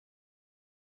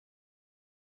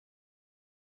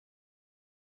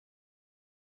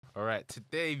All right,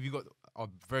 today we got a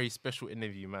very special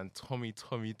interview, man. Tommy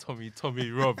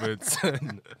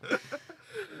Robertson.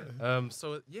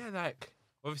 So yeah, like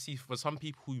obviously for some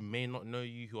people who may not know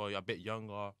you, who are a bit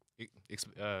younger,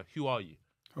 who are you?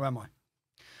 Who am I?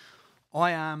 What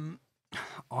am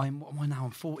I now?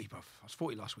 I'm 40, bruv. I was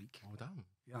 40 last week. Oh damn.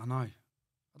 Yeah, I know.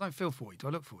 I don't feel 40. Do I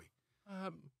look 40?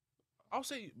 I'll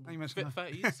say you must bit know.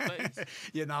 30s.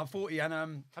 Yeah, no, I'm 40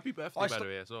 and Happy birthday, by the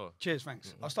way, as well. cheers,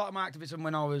 thanks. I started my activism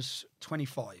when I was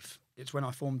 25. It's when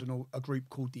I formed a group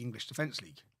called the English Defence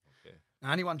League. Okay.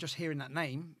 Now, anyone just hearing that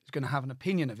name is going to have an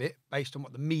opinion of it based on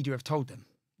what the media have told them,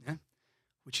 yeah,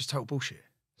 which is total bullshit.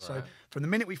 So Right. from the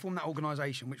minute we formed that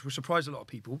organisation, which will surprise a lot of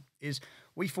people, is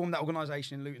we formed that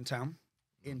organisation in Luton Town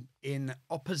in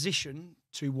opposition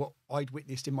to what I'd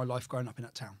witnessed in my life growing up in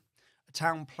that town. A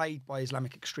town plagued by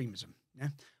Islamic extremism, yeah,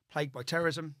 plagued by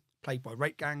terrorism, plagued by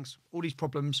rape gangs, all these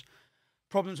problems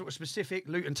that were specific.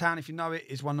 Luton Town, if you know it,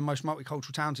 is one of the most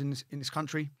multicultural towns in this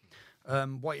country.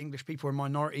 White English people are a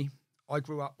minority. I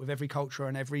grew up with every culture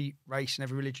and every race and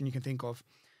every religion you can think of,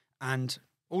 and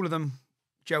all of them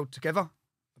gelled together,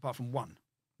 apart from one,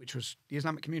 which was the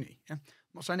Islamic community. Yeah?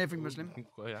 I'm not saying every Muslim,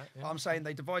 Yeah. but I'm saying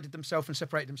they divided themselves and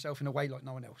separated themselves in a way like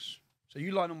no one else. So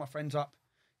you line all my friends up,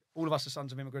 all of us are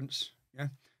sons of immigrants, yeah?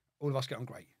 All of us get on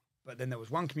great. But then there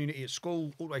was one community at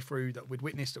school all the way through that we'd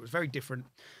witnessed that was very different.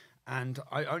 And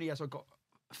as I got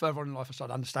further on in life, I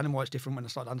started understanding why it's different when I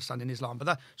started understanding Islam.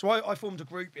 So I formed a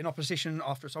group in opposition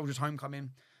after a soldier's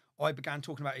homecoming. I began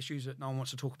talking about issues that no one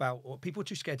wants to talk about or people are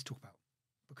too scared to talk about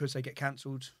because they get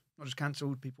cancelled. Not just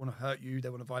cancelled, people want to hurt you, they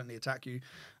want to violently attack you.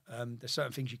 There's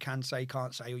certain things you can say,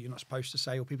 can't say, or you're not supposed to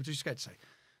say, or people are too scared to say.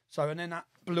 So, and then that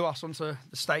blew us onto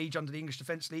the stage under the English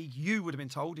Defence League. You would have been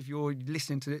told if you're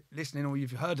listening or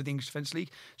you've heard of the English Defence League,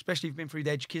 especially if you've been through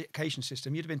the education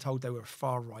system, you'd have been told they were a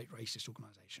far-right racist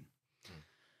organisation.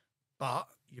 But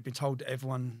you've been told that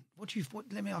everyone...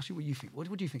 let me ask you what you think.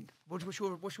 What do you think? What's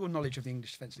your knowledge of the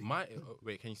English Defence League?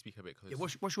 Wait, can you speak a bit? Yeah,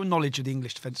 what's your knowledge of the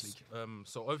English Defence League?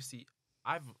 So obviously,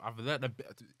 I've learned a bit.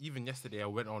 Even yesterday, I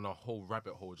went on a whole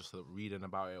rabbit hole just reading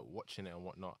about it, watching it, and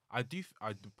whatnot. I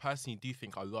personally do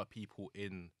think a lot of people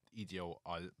in EDL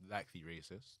are likely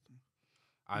racist.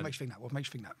 What makes you think that? What makes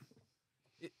you think that?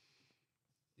 It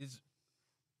is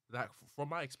like from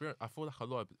my experience, I feel like a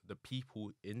lot of the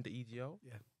people in the EDL,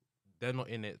 they're not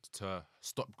in it to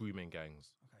stop grooming gangs.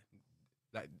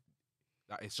 Okay.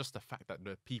 Like it's just the fact that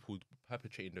the people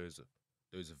perpetrating those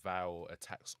vile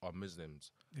attacks are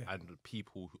Muslims and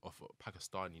people of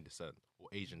Pakistani descent or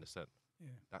Asian descent. Yeah.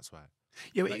 That's why.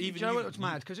 Yeah, but even you know what's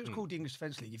mad? Because it was called the English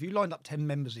Defence League. If you lined up 10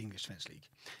 members of the English Defence League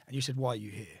and you said, why are you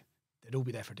here? They'd all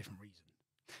be there for a different reason.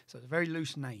 So it's a very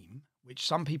loose name, which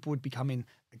some people would be coming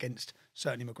against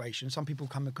certain immigration. Some people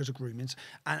come because of groomings.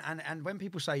 And when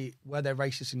people say, were there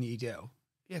racists in the EDL?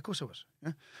 Yeah, of course there was.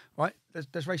 Yeah? Right?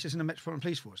 There's racists in the Metropolitan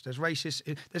Police Force.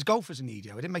 There's golfers in the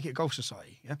EDL. We didn't make it a golf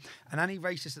society. Yeah? And any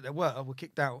racists that there were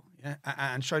kicked out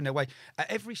and shown their way. At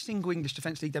every single English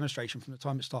Defence League demonstration from the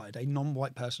time it started, a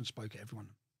non-white person spoke at everyone.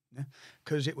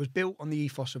 Because it was built on the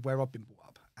ethos of where I've been brought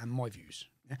up and my views.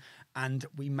 Yeah? And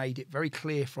we made it very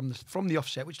clear from the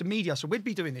offset, which the media, so we'd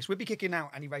be doing this, we'd be kicking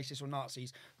out any racists or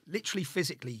Nazis, literally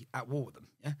physically at war with them.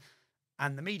 Yeah?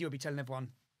 And the media would be telling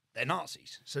everyone, they're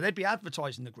Nazis. So they'd be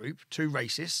advertising the group to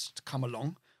racists to come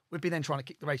along. We'd be then trying to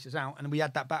kick the racists out, and we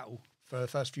had that battle for the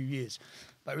first few years.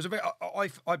 But it was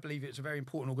I believe it's a very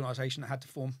important organisation that had to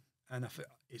form, and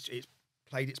it's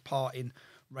played its part in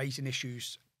raising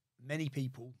issues. Many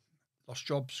people lost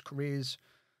jobs, careers,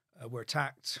 were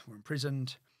attacked, were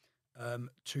imprisoned,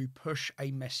 to push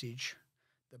a message.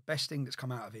 The best thing that's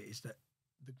come out of it is that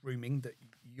the grooming that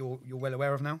you're well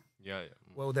aware of now. Yeah.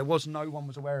 Well, no one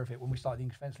was aware of it when we started the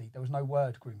English Defence League. There was no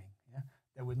word grooming. Yeah,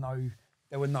 there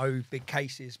were no big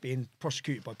cases being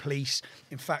prosecuted by police.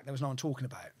 In fact, there was no one talking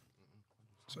about it.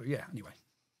 So yeah. Anyway.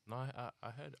 No, I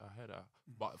heard that.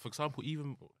 But for example,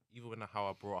 even when how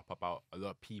I brought up about a lot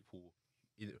of people,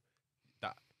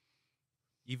 that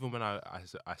even when I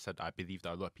said I believe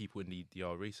that a lot of people in the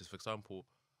EDL are racist. For example,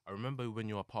 I remember when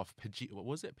you were part of Pegida. What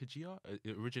was it? Pegida?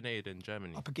 It originated in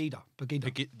Germany. Pegida.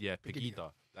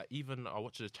 Pegida. Like even I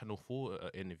watched the Channel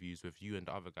 4 interviews with you and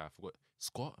the other guy. I forgot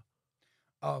Scott.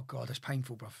 Oh God, that's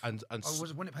painful, bruv.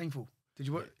 Wasn't it painful? Did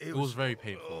you? It was very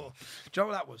painful. Oh. Do you know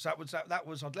what that was? That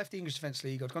was. I'd left the English Defence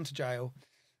League. I'd gone to jail.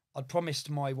 I'd promised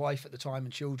my wife at the time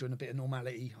and children a bit of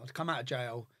normality. I'd come out of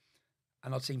jail,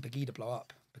 and I'd seen Pegida blow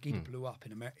up. Pegida blew up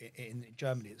in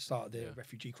Germany at the start of the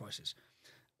refugee crisis.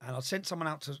 And I sent someone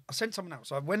out.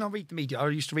 So when I read the media, I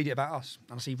used to read it about us,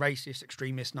 and I see racists,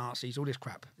 extremists, Nazis, all this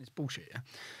crap. It's bullshit. Yeah.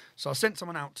 So I sent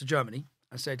someone out to Germany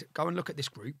and said, "Go and look at this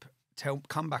group.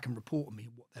 come back and report on me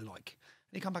what they're like.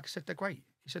 And he come back and said they're great.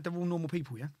 He said they're all normal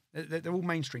people, yeah? They're all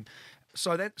mainstream.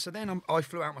 So then I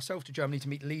flew out myself to Germany to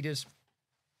meet the leaders.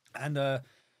 And then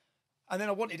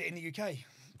I wanted it in the UK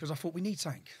because I thought we need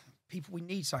something. We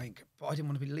need something, but I didn't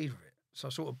want to be the leader of it. So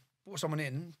I sort of brought someone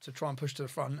in to try and push to the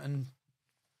front, and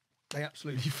they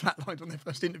absolutely flatlined on their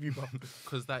first interview.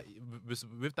 Because that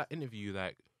with that interview,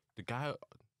 like the guy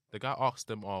asked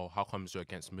them, "Oh, how comes you're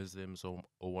against Muslims or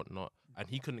whatnot?" And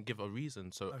he couldn't give a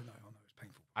reason. So I know, it's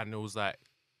painful. And it was like,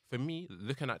 for me,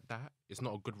 looking at that, it's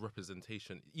not a good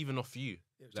representation, even of you.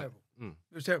 It was terrible.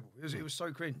 It was terrible. It was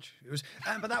so cringe. It was,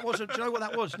 but that wasn't. Do you know what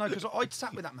that was? No, because I'd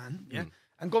sat with that man,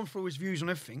 and gone through his views on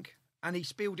everything, and he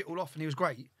spilled it all off, and he was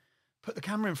great. Put the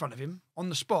camera in front of him on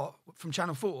the spot from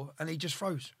Channel 4, and he just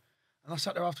froze. And I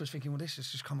sat there afterwards thinking, well, this has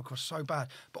just come across so bad.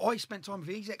 But I spent time with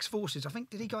him. He's ex-forces. I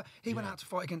think, did he go? He went out to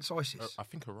fight against ISIS. I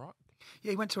think Iraq. Yeah,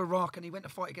 he went to Iraq and he went to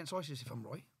fight against ISIS, if I'm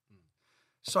right.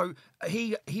 So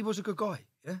he was a good guy,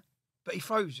 yeah? But he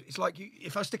froze. It's like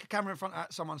if I stick a camera in front of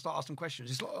someone and start asking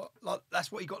questions, it's like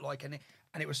that's what he got like. And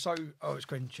it was so, it's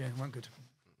cringe, yeah, weren't good.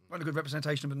 Weren't a good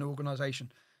representation of an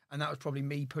organisation. And that was probably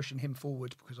me pushing him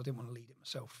forward because I didn't want to lead it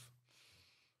myself.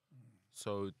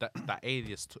 So that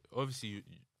alias, obviously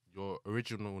your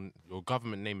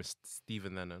government name is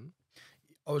Stephen Lennon.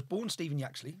 I was born Stephen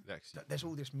Yaxley. There's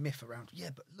all this myth around. Yeah,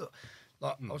 but look,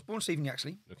 I was born Stephen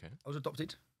Yaxley. Okay. I was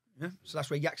adopted. Yeah, so that's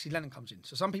where Yaxley Lennon comes in.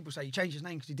 So some people say he changed his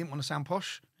name because he didn't want to sound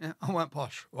posh. Yeah, I weren't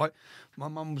posh, right? My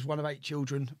mum was one of 8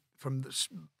 children from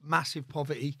massive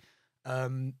poverty. My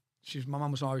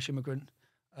mum was an Irish immigrant.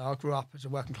 I grew up as a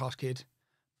working class kid,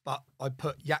 but I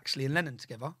put Yaxley and Lennon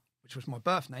together, which was my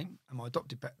birth name and my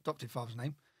adopted father's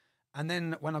name. And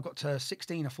then when I got to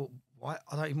 16, I thought, why?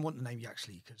 I don't even want the name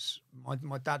Yaxley because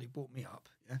my dad who brought me up,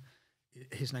 yeah,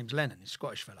 his name's Lennon, he's a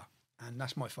Scottish fella, and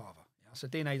that's my father. Yeah? So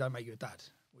DNA don't make you a dad.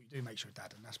 What you do makes you a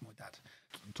dad, and that's my dad.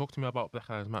 Talk to me about Black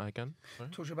Lives Matter again. Sorry?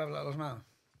 Talk to you about Black Lives Matter.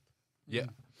 Yeah,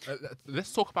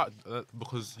 let's talk about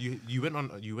because you went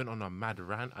on a mad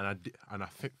rant, and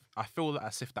I feel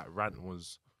as if that rant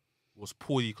was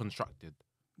poorly constructed.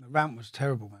 The rant was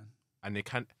terrible, man. And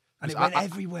it went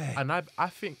everywhere. And I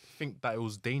think that it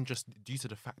was dangerous due to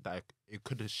the fact that it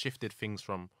could have shifted things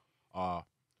from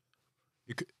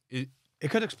it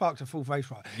could have sparked a full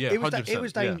face riot. Yeah,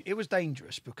 it was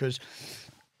dangerous because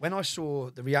when I saw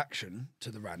the reaction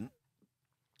to the rant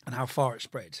and how far it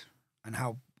spread and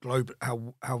how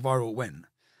viral it went,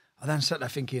 I then sat there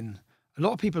thinking, a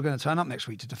lot of people are going to turn up next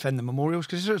week to defend the memorials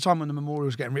because this is a time when the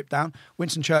memorials are getting ripped down.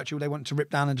 Winston Churchill, they wanted to rip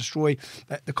down and destroy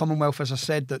the Commonwealth, as I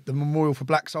said, that the memorial for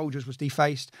black soldiers was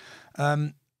defaced.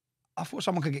 I thought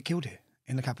someone could get killed here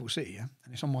in the capital city, yeah?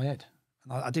 And it's on my head.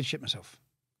 And I did shit myself.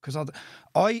 Because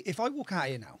if I walk out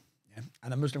here now, yeah,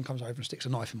 and a Muslim comes over and sticks a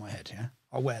knife in my head, yeah,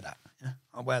 I wear that. Yeah,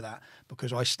 I wear that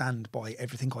because I stand by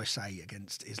everything I say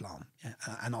against Islam. Yeah,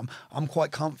 and I'm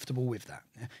quite comfortable with that.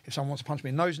 Yeah? If someone wants to punch me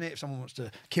in the nose in it, if someone wants to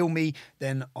kill me,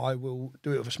 then I will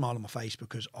do it with a smile on my face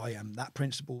because I am that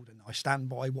principled and I stand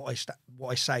by what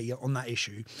I say on that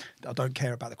issue. I don't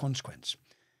care about the consequence.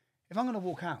 If I'm going to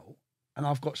walk out and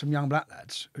I've got some young black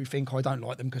lads who think I don't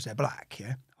like them because they're black,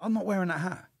 yeah, I'm not wearing that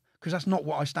hat. Because that's not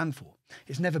what I stand for.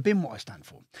 It's never been what I stand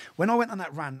for. When I went on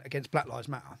that rant against Black Lives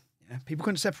Matter, yeah, people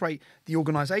couldn't separate the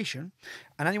organisation.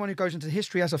 And anyone who goes into the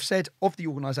history, as I've said, of the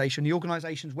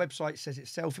organisation's website says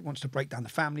itself it wants to break down the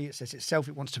family. It says itself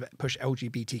it wants to push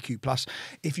LGBTQ+.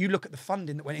 If you look at the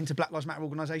funding that went into Black Lives Matter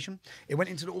organisation, it went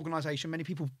into the organisation, many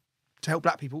people, to help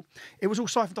black people. It was all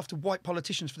siphoned off to white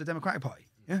politicians for the Democratic Party,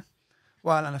 yeah?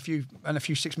 Well, and a few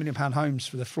 £6 million homes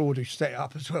for the fraud who set it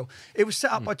up as well. It was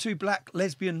set up by 2 black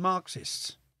lesbian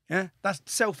Marxists. Yeah, that's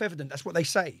self-evident. That's what they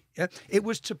say. Yeah, it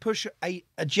was to push a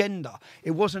agenda.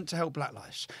 It wasn't to help black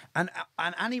lives. And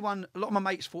anyone, a lot of my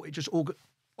mates thought it just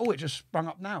it just sprung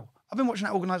up now. I've been watching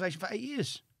that organisation for 8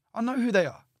 years. I know who they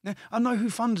are. Yeah? I know who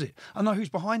funds it. I know who's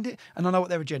behind it, and I know what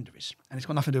their agenda is. And it's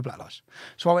got nothing to do with black lives.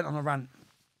 So I went on a rant.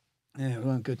 Yeah, it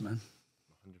weren't good, man.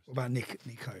 100%. What about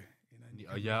Nico?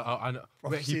 Yeah, I know.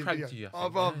 He pranked you.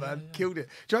 Man, killed it.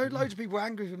 Do you know loads of people were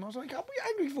angry with him? I was like, what are you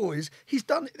angry for? He's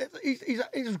done it.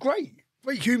 It was great.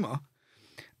 Great humour.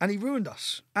 And he ruined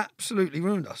us. Absolutely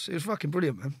ruined us. It was fucking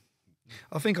brilliant, man.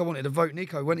 I think I wanted to vote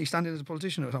Nico. Wasn't he standing as a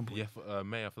politician at some point? Yeah,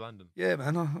 Mayor for London. Yeah,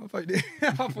 man. I voted.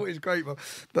 I thought it was great, man.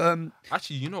 But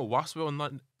actually, you know, whilst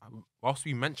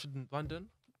we mentioned London,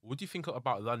 what do you think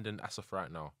about London as of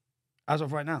right now? As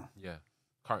of right now? Yeah,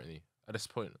 currently at this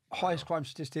point. Highest crime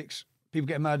statistics. People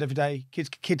getting murdered every day.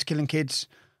 Kids killing kids.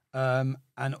 And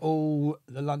all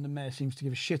the London mayor seems to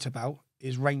give a shit about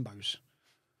is rainbows.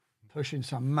 Pushing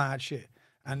some mad shit.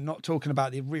 And not talking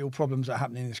about the real problems that are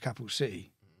happening in this capital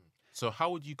city. So how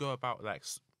would you go about like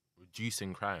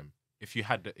reducing crime if you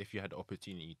had the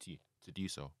opportunity to do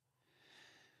so?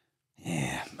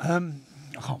 Yeah, I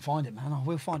can't find it, man. I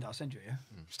will find it. I'll send you it. Yeah?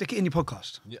 Stick it in your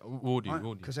podcast. Yeah, we'll do.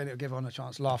 We'll do. Because then it'll give everyone a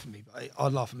chance to laugh at me. But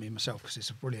I'd laugh at me myself because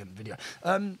it's a brilliant video.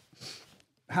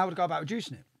 How would I go about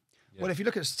reducing it? Yeah. Well, if you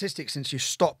look at statistics since you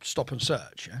stop and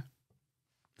search, yeah,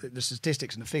 the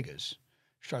statistics and the figures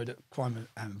show that crime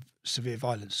and severe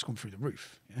violence has gone through the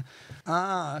roof. Yeah,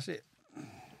 that's it.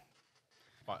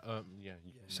 But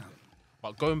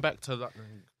but going back to the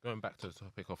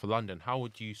topic of London, how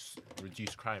would you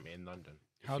reduce crime in London?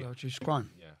 How do I reduce crime?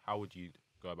 Yeah, how would you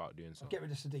go about doing so? Get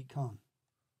rid of Sadiq Khan.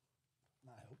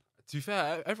 That'll help. To be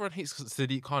fair, everyone hates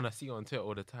Sadiq Khan. I see it on Twitter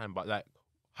all the time. But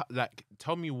like,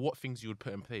 tell me what things you would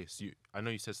put in place. I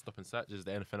know you said stop and search. Is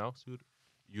there anything else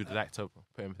you'd like to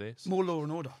put in place? More law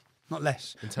and order. Not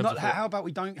less. How about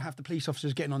we don't have the police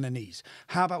officers getting on their knees?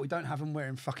 How about we don't have them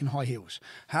wearing fucking high heels?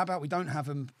 How about we don't have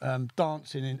them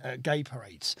dancing in gay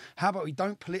parades? How about we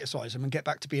don't politicise them and get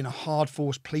back to being a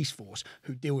hard-force police force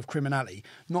who deal with criminality,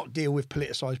 not deal with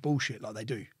politicised bullshit like they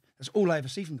do? That's all I ever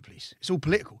see from the police. It's all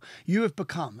political. You have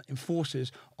become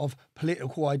enforcers of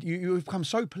political... You have become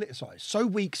so politicised, so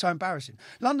weak, so embarrassing.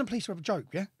 London police are a joke,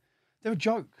 yeah? They're a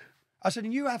joke. I said,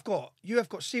 and you have got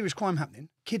serious crime happening,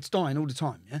 kids dying all the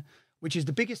time, yeah, which is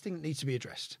the biggest thing that needs to be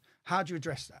addressed. How do you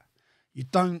address that? You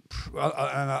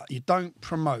don't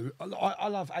promote. I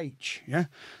love H, yeah,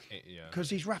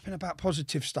 because he's rapping about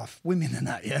positive stuff, women and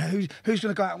that, yeah. Who's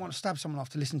going to go out and want to stab someone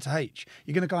after listening to H?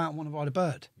 You're going to go out and want to ride a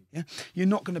bird, yeah. You're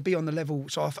not going to be on the level.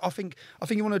 So I think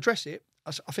you want to address it.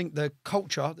 I think the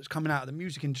culture that's coming out of the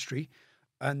music industry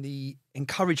and the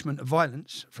encouragement of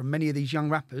violence from many of these young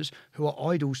rappers who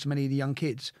are idols to many of the young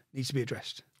kids needs to be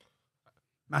addressed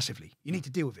massively. You need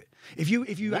to deal with it. If you What's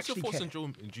actually your thoughts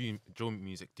care. on drill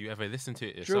music? Do you ever listen to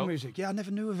it yourself? Drill music, yeah, I never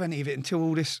knew of any of it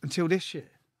until this shit.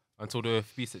 Until the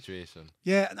FB situation.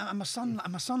 Yeah, and my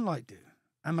son liked it,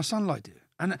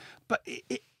 but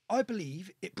I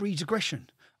believe it breeds aggression.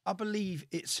 I believe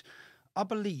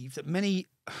that many,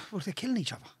 they're killing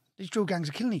each other. These drill gangs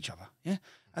are killing each other, yeah,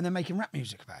 and they're making rap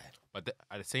music about it. But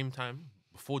at the same time,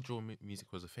 before drill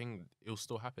music was a thing, it was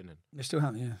still happening. It's still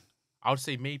happening, yeah. I would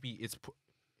say maybe it's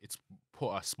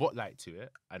put a spotlight to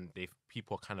it, and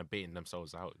people are kind of baiting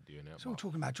themselves out doing it. It's all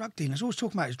talking about drug dealing. It's always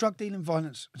talking about is drug dealing,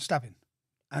 violence, and stabbing,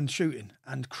 and shooting,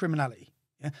 and criminality,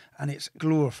 yeah, and it's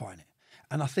glorifying it.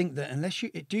 And I think that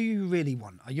do you really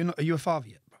want? Are you a father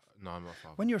yet, bro? No, I'm not a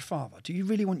father. When you're a father, do you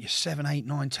really want your 7, 8,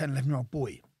 9, 10, 11-year-old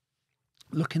boy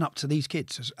looking up to these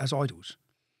kids as idols?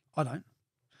 I don't.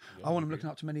 Yeah, I want them looking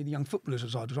up to many of the young footballers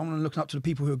as idols. I want them looking up to the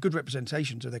people who are good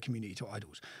representations of their community to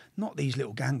idols. Not these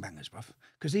little gangbangers, bruv.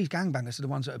 Because these gangbangers are the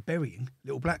ones that are burying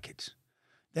little black kids.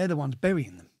 They're the ones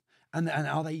burying them. And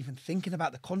are they even thinking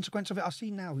about the consequence of it? I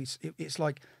see now it's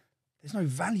like there's no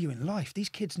value in life. These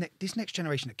kids, this next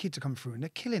generation of kids are coming through and they're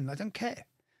killing. They don't care.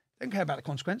 They don't care about the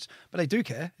consequence, but they do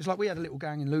care. It's like we had a little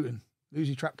gang in Luton,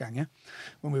 Lucy Trap Gang, yeah,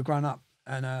 when we were growing up.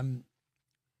 And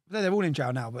they're all in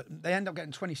jail now, but they end up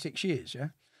getting 26 years, yeah?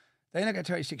 They end up getting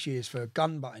 26 years for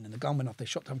gun butting, and the gun went off. They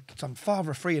shot some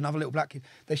father of 3, another little black kid.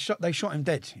 They shot him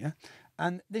dead, yeah?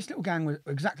 And this little gang was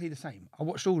exactly the same. I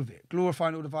watched all of it,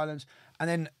 glorifying all the violence. And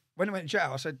then when it went to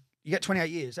jail, I said, you get 28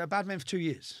 years. They're bad men for 2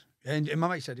 years. And my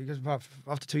mate said, he goes,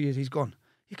 after 2 years, he's gone.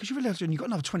 Yeah, because you realise you've got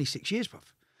another 26 years, bruv.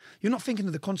 You're not thinking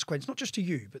of the consequence, not just to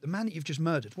you, but the man that you've just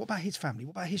murdered. What about his family?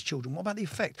 What about his children? What about the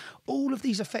effect? All of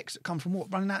these effects that come from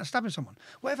what? Running out and stabbing someone.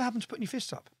 Whatever happens to putting your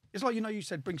fists up? It's like, you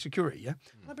said bring security, yeah?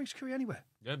 I don't bring security anywhere.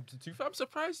 Yeah, I'm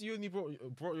surprised you only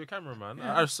brought your camera, man.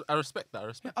 Yeah. I respect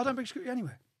that. I don't bring security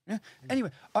anywhere. Yeah.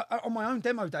 Anyway, on my own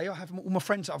demo day, I have all my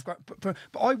friends that I've got. But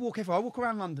I walk everywhere. I walk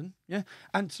around London, yeah?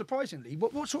 And surprisingly,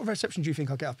 what sort of reception do you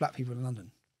think I get of black people in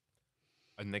London?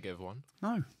 A negative one?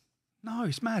 No,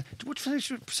 it's mad. What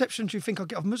perception do you think I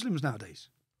get of Muslims nowadays?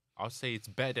 I'll say it's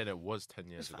better than it was 10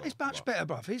 years ago. It's much better,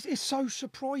 bruv. It's so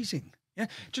surprising. Yeah.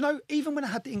 Do you know, even when I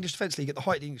had the English Defence League, at the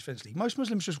height of the English Defence League, most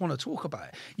Muslims just want to talk about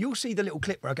it. You'll see the little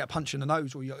clip where I get punched in the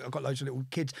nose, or I've got loads of little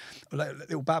kids,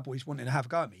 little bad boys wanting to have a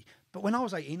go at me. But when I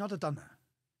was 18, I'd have done that.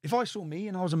 If I saw me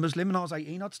and I was a Muslim and I was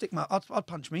 18, I'd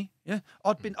punch me. Yeah,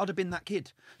 I'd have been that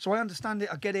kid. So I understand it.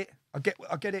 I get it. I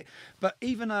get it. But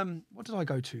even what did I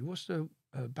go to? What's the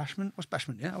Bashment? What's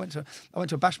Bashment? Yeah, I went to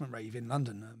a Bashment rave in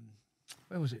London.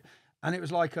 Where was it? And it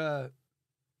was like I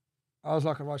was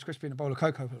like a Rice Krispie and a bowl of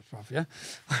cocoa, bruv, yeah.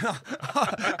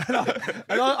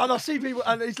 and I see people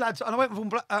and these lads, and I went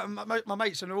with my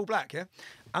mates and they're all black, yeah.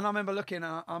 And I remember looking,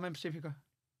 I remember seeing people go,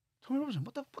 Tommy Robinson,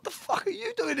 what the fuck are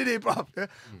you doing in here, bruv? Yeah?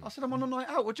 I said, I'm on a night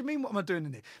out. What do you mean, what am I doing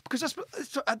in here? Because that's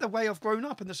the way I've grown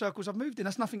up and the circles I've moved in.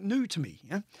 That's nothing new to me,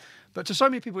 yeah? But to so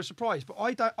many people, it's surprised. But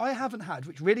I haven't had,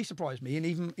 which really surprised me, and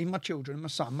even my children, my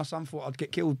son thought I'd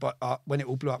get killed when it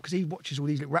all blew up, because he watches all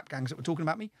these little rap gangs that were talking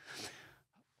about me.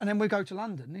 And then we go to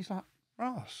London, and he's like,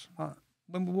 Ross,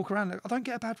 when we walk around, I don't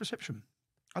get a bad reception.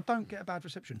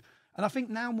 And I think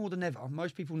now more than ever,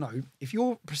 most people know, if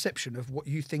your perception of what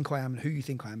you think I am and who you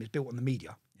think I am is built on the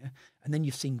media, yeah, and then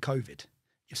you've seen COVID,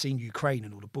 you've seen Ukraine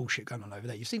and all the bullshit going on over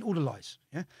there, you've seen all the lies,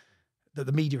 yeah, that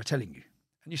the media are telling you.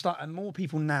 And more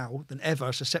people now than ever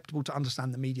are susceptible to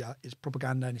understand the media is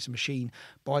propaganda and it's a machine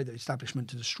by the establishment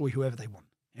to destroy whoever they want.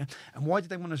 Yeah? And why did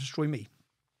they want to destroy me?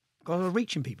 Because they're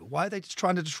reaching people. Why are they just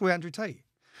trying to destroy Andrew Tate?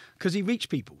 Because he reached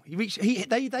people.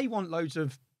 They want loads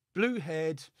of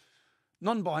blue-haired,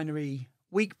 non-binary,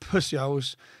 weak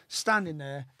pussy-holes standing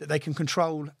there that they can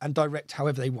control and direct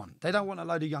however they want. They don't want a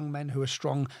load of young men who are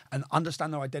strong and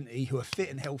understand their identity, who are fit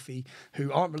and healthy,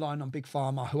 who aren't relying on Big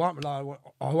Pharma, who aren't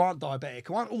diabetic,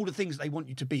 who aren't all the things they want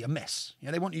you to be, a mess. You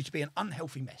know, they want you to be an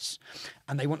unhealthy mess,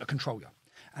 and they want to control you.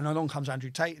 And along comes Andrew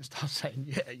Tate and starts saying,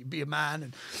 yeah, you be a man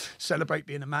and celebrate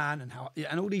being a man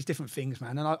and all these different things,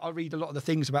 man. And I read a lot of the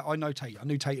things about, I knew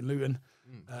Tate in Luton.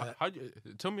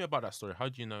 Tell me about that story. How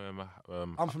do you know him?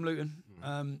 I'm from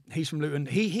Luton. He's from Luton.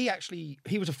 He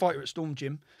was a fighter at Storm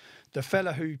Gym. The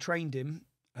fella who trained him,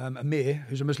 Amir,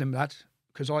 who's a Muslim lad,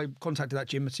 because I contacted that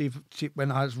gym to see when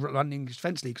I was running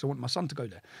Fence League, because I wanted my son to go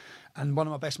there. And one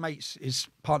of my best mates is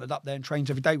partnered up there and trains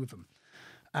every day with them.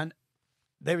 And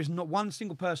there is not one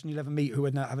single person you'll ever meet who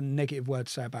would have a negative word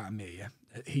to say about Amir, yeah?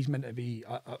 He's meant to be...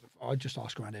 I just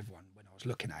asked around everyone when I was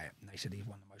looking at it, and they said he's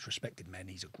one of the most respected men.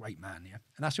 He's a great man, yeah?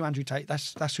 And that's who Andrew Tate...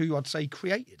 That's who I'd say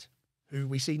created, who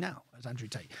we see now as Andrew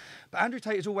Tate. But Andrew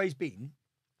Tate has always been...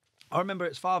 I remember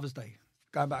it's Father's Day,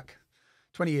 going back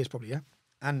 20 years probably, yeah?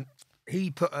 And he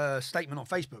put a statement on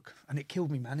Facebook, and it killed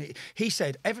me, man. He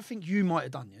said, everything you might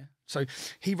have done, yeah? So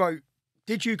he wrote...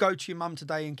 Did you go to your mum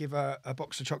today and give her a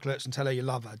box of chocolates and tell her you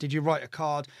love her? Did you write a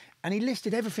card? And he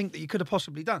listed everything that you could have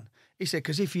possibly done. He said,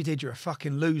 because if you did, you're a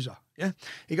fucking loser. Yeah.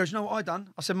 He goes, you know what I done?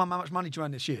 I said, Mum, how much money do you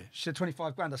earn this year? She said,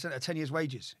 25 grand. I sent her 10 years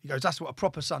wages. He goes, that's what a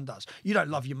proper son does. You don't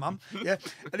love your mum. Yeah.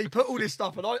 And he put all this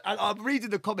stuff, and I'm reading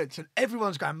the comments, and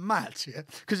everyone's going mad. Yeah.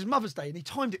 Because it's Mother's Day, and he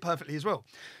timed it perfectly as well.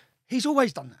 He's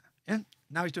always done that. Yeah.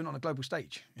 Now he's doing it on a global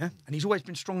stage, yeah, and he's always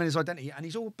been strong in his identity,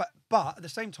 and but at the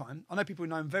same time, I know people who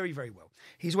know him very, very well.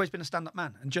 He's always been a stand-up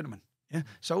man and gentleman, yeah.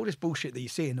 So all this bullshit that you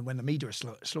see, and when the media is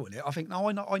slaughtering it, I think, no,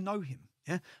 I know him,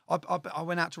 yeah. I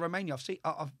went out to Romania.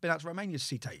 I've been out to Romania to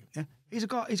see Tate, yeah. He's a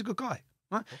good guy,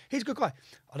 right? He's a good guy.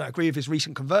 I don't agree with his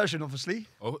recent conversion, obviously.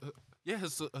 Oh, yeah.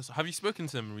 Have you spoken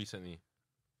to him recently?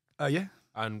 Yeah.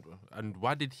 And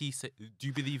why did he say? Do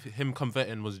you believe him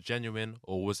converting was genuine,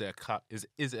 or was it a clout? Is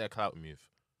it a clout move?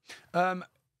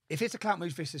 If it's a clout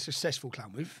move, it's a successful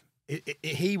clout move.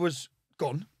 He was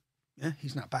gone. Yeah,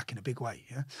 he's now back in a big way.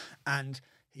 Yeah, and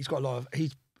he's got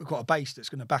a base that's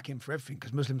going to back him for everything,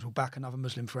 because Muslims will back another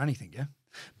Muslim for anything. Yeah,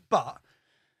 but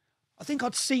I think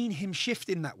I'd seen him shift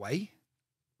in that way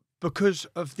because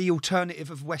of the alternative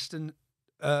of Western.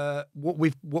 What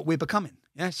we're becoming,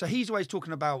 yeah. So he's always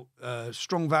talking about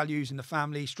strong values in the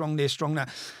family, strong this, strong that,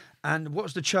 and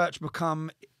what's the church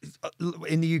become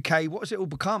in the UK? What has it all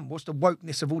become? What's the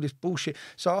wokeness of all this bullshit?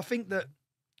 So I think that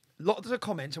a lot of the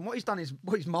comments, and what he's done is,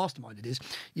 what he's masterminded is,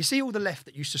 you see all the left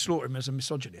that used to slaughter him as a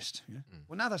misogynist. Yeah?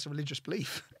 Well, now that's a religious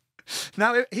belief.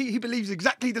 Now he believes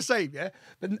exactly the same, yeah.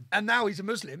 And now he's a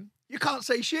Muslim. You can't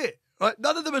say shit. Right?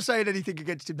 None of them are saying anything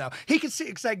against him now. He can sit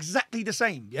and say exactly the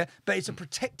same, yeah? But it's a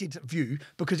protected view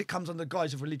because it comes under the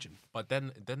guise of religion. But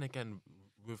then again,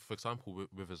 for example,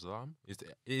 with Islam, it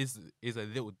is a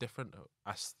little different,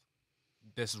 as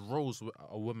there's roles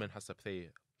a woman has to play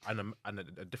and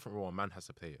a different role a man has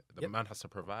to play. The man has to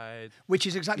provide. Which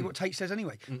is exactly what Tate says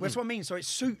anyway. That's what I mean. So it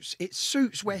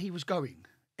suits where he was going.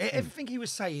 Everything he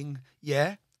was saying,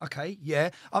 yeah, okay,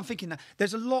 yeah. I'm thinking that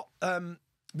there's a lot the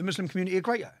Muslim community are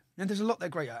great at. And there's a lot they're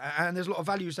great at, and there's a lot of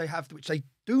values they have which they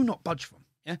do not budge from,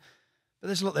 yeah? But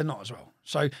there's a lot they're not as well.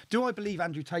 So do I believe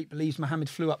Andrew Tate believes Muhammad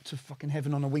flew up to fucking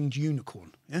heaven on a winged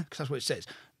unicorn, yeah? Because that's what it says.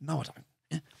 No, I don't.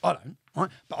 Yeah? I don't, right?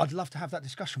 But I'd love to have that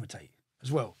discussion with Tate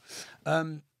as well.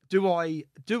 Do I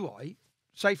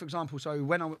say, for example, so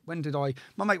when did I...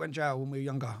 My mate went to jail when we were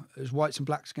younger. It was whites and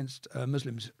blacks against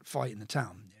Muslims fight in the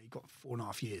town. Yeah, he got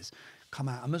 4.5 years. Come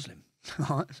out a Muslim.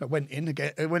 So I went in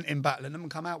battling them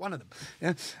and come out one of them.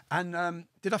 Yeah, and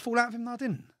did I fall out with him? No, I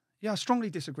didn't. Yeah, I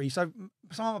strongly disagree. So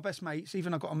some of my best mates,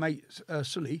 even I've got a mate,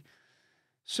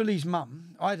 Sully's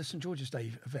mum. I had a St George's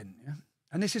Day event. Yeah,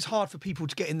 and this is hard for people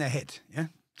to get in their head. Yeah,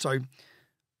 So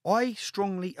I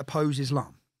strongly oppose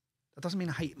Islam. That doesn't mean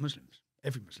I hate Muslims,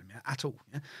 every Muslim, at all.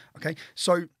 Yeah? Okay,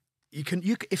 so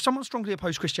if someone strongly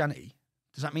opposes Christianity,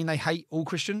 does that mean they hate all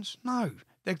Christians? No.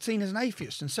 They're seen as an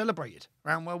atheist and celebrated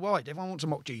around worldwide. Everyone wants to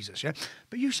mock Jesus, yeah?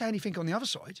 But you say anything on the other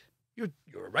side, you're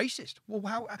a racist.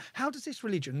 Well, how does this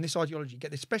religion, this ideology, get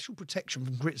this special protection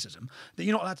from criticism that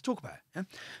you're not allowed to talk about? Yeah?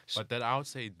 But then I would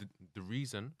say the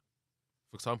reason,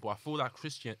 for example, I feel like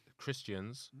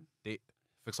Christians, they,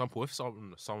 for example, if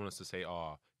someone was to say,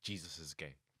 "Oh, Jesus is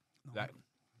gay,"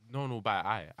 no one will bat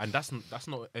an eye, and that's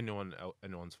not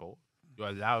anyone's fault. You're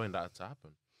allowing that to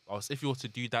happen. Or if you were to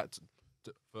do that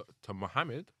to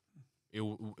Muhammad,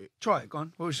 try it. Go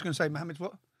on. What was you going to say? Muhammad's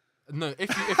what? No, if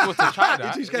you were to try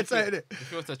that, he's going to say it.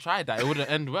 If you were to try that, it wouldn't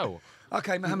end well.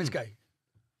 Okay, Muhammad's gay.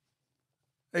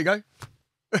 There you go.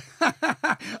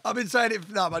 I've been saying it.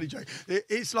 No, I'm only joking.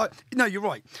 It's like, no, you're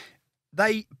right.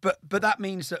 But that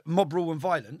means that mob rule and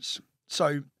violence.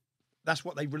 So that's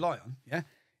what they rely on. Yeah,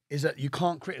 is that you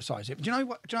can't criticise it. But do you know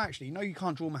what? Actually, you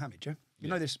can't draw Muhammad. Yeah, you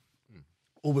know this.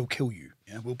 Or we'll kill you.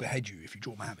 Yeah, we'll behead you if you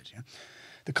draw Muhammad. Yeah,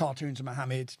 the cartoons of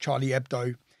Muhammad, Charlie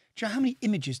Hebdo. Do you know how many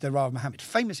images there are of Muhammad?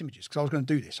 Famous images, because I was going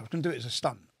to do this. I was going to do it as a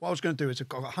stunt. What I was going to do is I've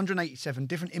got 187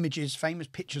 different images, famous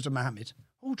pictures of Muhammad,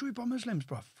 all drawn by Muslims,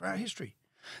 bruv, throughout history.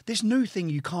 This new thing,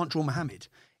 you can't draw Muhammad,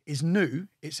 is new.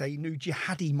 It's a new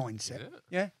jihadi mindset.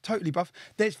 Yeah, totally, bruv.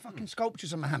 There's fucking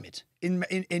sculptures of Muhammad in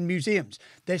museums.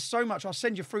 There's so much. I'll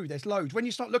send you through. There's loads. When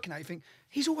you start looking at it, you think,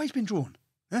 he's always been drawn.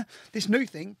 Yeah? This new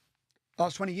thing,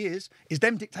 last 20 years, is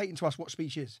them dictating to us what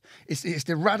speech is. It's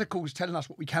the radicals telling us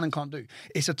what we can and can't do.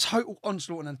 It's a total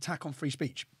onslaught and an attack on free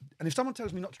speech. And if someone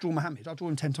tells me not to draw Muhammad, I'll draw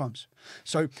him 10 times.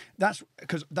 So that's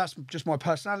because that's just my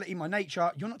personality, my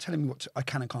nature. You're not telling me what I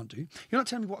can and can't do. You're not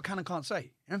telling me what I can and can't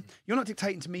say. Yeah? You're not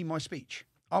dictating to me my speech.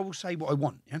 I will say what I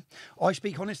want. Yeah, I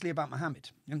speak honestly about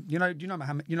Muhammad. Do you know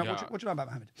Muhammad? What do you know about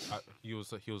Muhammad? He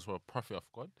was a prophet of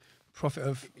God. Prophet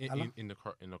of Allah? In the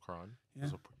Quran. Yeah.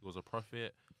 He was a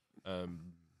prophet.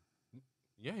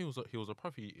 He was a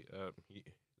prophet.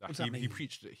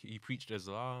 He preached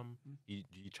Islam.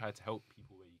 He tried to help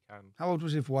people where he can. How old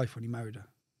was his wife when he married her?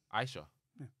 Aisha.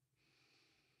 Yeah.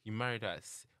 He married her,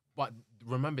 but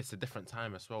remember it's a different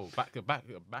time as well. Back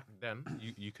then,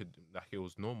 you could, like, it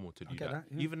was normal to do that.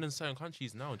 Yeah. Even in certain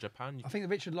countries now, Japan. I think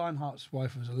Richard Lionheart's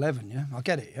wife was 11. Yeah, I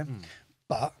get it. Yeah,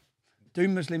 but do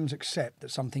Muslims accept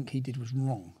that something he did was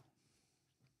wrong?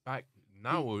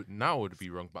 Now it would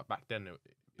be wrong, but back then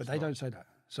but they don't say that.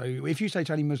 So if you say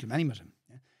to any Muslim,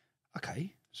 yeah,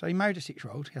 okay, so he married a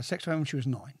 6-year-old, he had sex with her when she was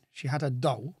 9, she had a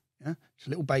doll, yeah, she's a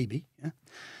little baby, yeah.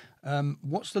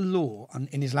 What's the law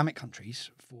in Islamic countries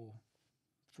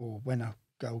for when a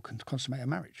girl can consummate a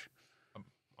marriage?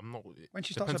 I'm not. When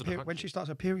she starts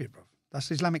her period, bro.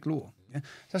 That's Islamic law. Yeah,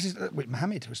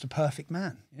 Muhammad was the perfect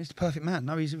man. He's the perfect man.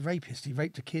 No, he's a rapist. He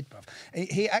raped a kid, bro.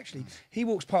 He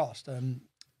walks past.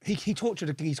 He tortured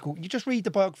a geese called. You just read the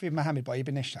biography of Muhammad by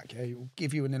Ibn Ishaq. Yeah, it will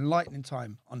give you an enlightening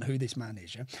time on who this man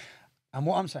is. Yeah, and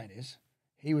what I'm saying is,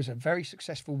 he was a very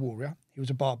successful warrior. He was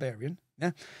a barbarian.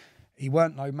 Yeah, he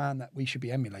weren't no man that we should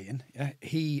be emulating. Yeah,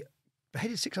 he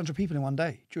beheaded 600 people in one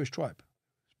day. Jewish tribe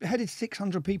beheaded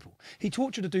 600 people. He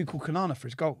tortured a dude called Kanana for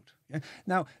his gold. Yeah,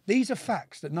 now these are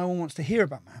facts that no one wants to hear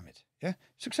about Muhammad. Yeah,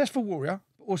 successful warrior,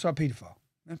 but also a paedophile.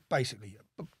 Yeah? Basically,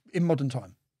 in modern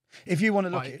time. If you want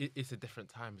to look at it, it's a different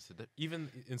time. Even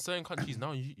in certain countries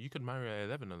now, you could marry an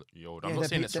 11-year-old. I'm not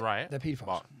saying it's right. They're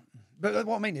paedophiles. But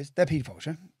what I mean is, they're paedophiles,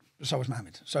 yeah? So was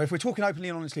Muhammad. So if we're talking openly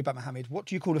and honestly about Muhammad, what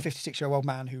do you call a 56-year-old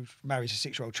man who marries a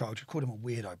 6-year-old child? You call him a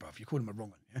weirdo, bruv. You call him a wrong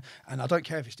one. Yeah? And I don't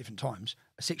care if it's different times.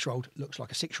 A 6-year-old looks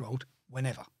like a 6-year-old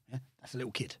whenever. Yeah? That's a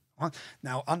little kid. Right?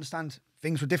 Now, understand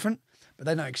things were different, but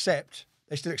they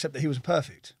still accept that he was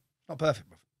perfect. Not perfect,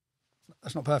 bruv.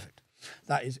 That's not perfect.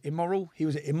 That is immoral. He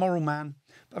was an immoral man,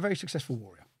 but a very successful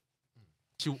warrior.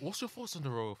 So what's your thoughts on the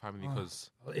royal family?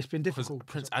 Because it's been difficult.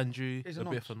 Prince Andrew, a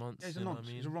bit of a nonce. Yeah, he's a nonce.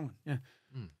 He's a wrong one. Yeah,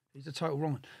 he's a total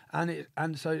wrong one.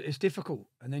 And so it's difficult.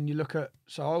 And then you look at.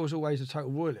 So I was always a total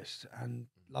royalist and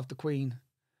loved the Queen.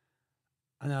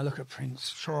 And then I look at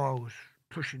Prince Charles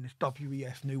pushing this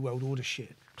WEF New World Order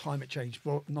shit, climate change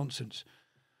nonsense,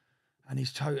 and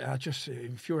he's total. Just it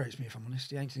infuriates me, if I'm honest.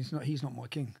 He's not my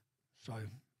king. So.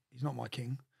 He's not my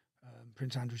king.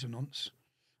 Prince Andrew's a nonce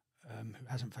who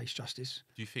hasn't faced justice.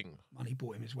 Do you think money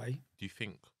brought him his way? Do you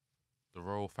think the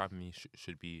royal family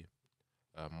should be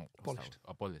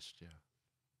abolished? Yeah,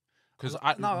 because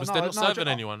they're not serving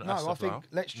anyone. No, I think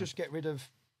let's just get rid of.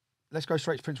 Let's go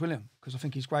straight to Prince William because I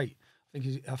think he's great.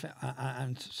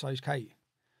 And so is Kate.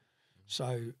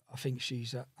 So I think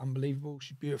she's unbelievable.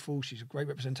 She's beautiful. She's a great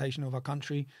representation of our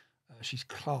country. She's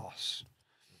class.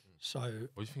 So, What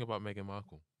do you think about Meghan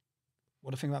Markle?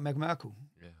 what do I think about Meghan Markle?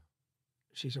 Yeah.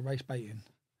 She's a race baiting,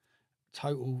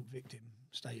 total victim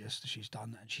status that she's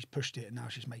done, and she's pushed it, and now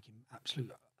she's making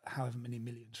absolute however many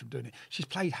millions from doing it. She's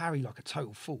played Harry like a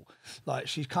total fool. Like,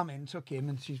 she's come in, took him,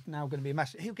 and she's now going to be a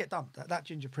massive. He'll get dumped. That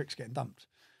ginger prick's getting dumped.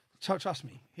 So trust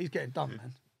me, he's getting dumped,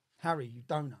 man. Harry, you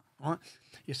donut, right?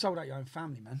 You sold out your own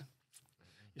family, man.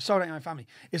 You sold out your own family.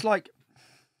 It's like,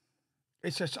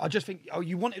 it's just, I just think, oh,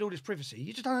 you wanted all this privacy.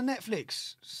 You just done a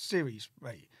Netflix series,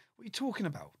 right? What are you talking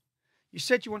about? You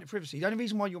said you wanted privacy. The only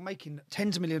reason why you're making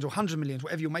tens of millions or hundreds of millions,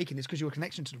 whatever you're making, is because you're a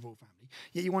connection to the royal family.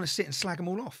 Yet you want to sit and slag them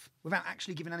all off without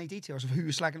actually giving any details of who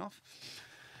you're slagging off.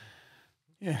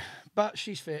 Yeah, but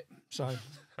she's fit, so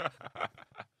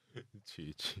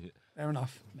Cheat. fair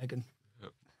enough, Meghan.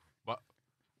 But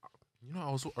you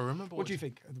know, I remember. What do you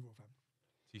think of the royal family?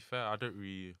 To be fair,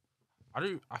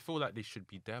 I feel like they should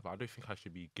be there, but I don't think I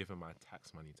should be giving my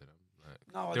tax money to them. Like,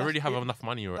 No, they already have enough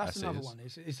money. That's another one.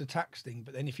 It's a tax thing.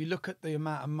 But then if you look at the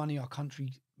amount of money our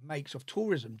country makes off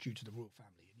tourism due to the royal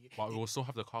family, But we will still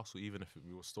have the castle, even if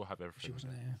we will still have everything. she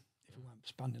wasn't there. If we weren't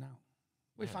spunding out,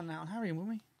 we're funding out on Harry, won't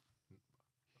we?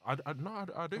 I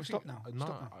don't think. Stop now. No,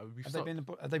 Stop now. we've Have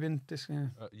stopped. they been this? Yeah.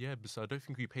 Yeah, but so I don't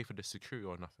think we pay for the security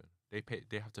or nothing. They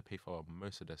have to pay for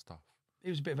most of their stuff. He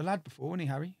was a bit of a lad before, wasn't he,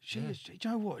 Harry? Do you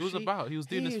know what? He was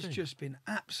doing He his has thing. just been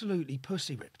absolutely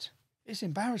pussy ripped. It's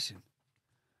embarrassing.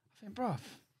 I think, bruv,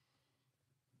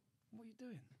 what are you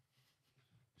doing?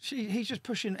 He's just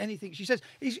pushing anything. She says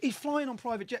he's flying on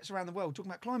private jets around the world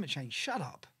talking about climate change. Shut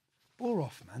up. Bore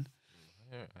off, man.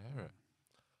 I hear it.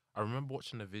 I remember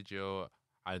watching the video,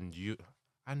 and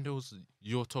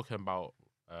you're talking about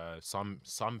some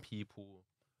people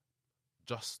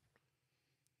just.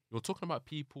 You're talking about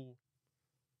people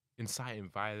inciting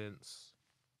violence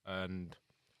and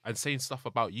saying stuff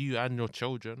about you and your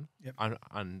children. Yep.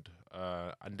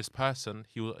 And this person,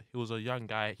 he was a young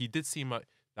guy. He did seem like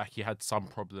he had some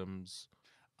problems.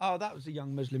 Oh, that was a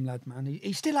young Muslim lad, man.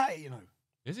 He's still at it, you know.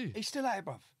 Is he? He's still at it,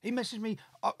 bruv. He messaged me.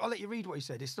 I'll let you read what he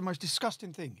said. It's the most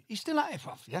disgusting thing. He's still at it,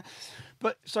 bruv. Yeah.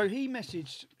 But so he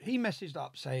messaged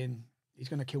up saying he's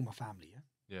going to kill my family.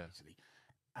 Yeah. Yeah. Basically.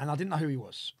 And I didn't know who he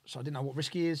was, so I didn't know what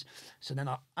risk he is. So then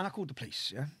I called the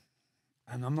police. Yeah.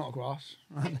 And I'm not a grass.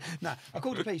 No, I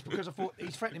called the police because I thought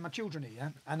he's threatening my children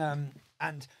here. Yeah.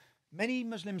 And many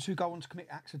Muslims who go on to commit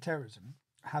acts of terrorism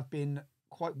have been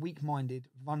quite weak-minded,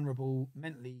 vulnerable,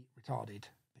 mentally retarded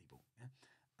people. Yeah?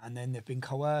 And then they've been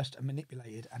coerced and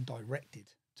manipulated and directed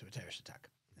to a terrorist attack.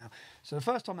 Now, so the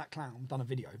first time that clown done a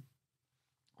video,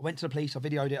 I went to the police, I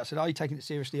videoed it, I said, are you taking it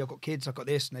seriously? I've got kids, I've got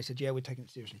this. And they said, yeah, we're taking it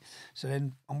seriously. So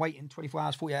then I'm waiting 24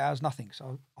 hours, 48 hours, nothing.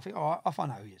 So I think, all right, I'll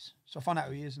find out who he is. So I find out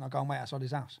who he is and I go and wait outside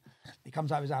his house. He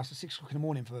comes out of his house at 6 o'clock in the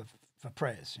morning for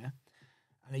prayers, yeah?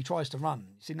 And he tries to run.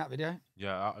 You seen that video?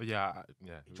 Yeah.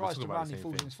 He tries to run, he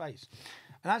falls on his face.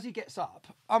 And as he gets up,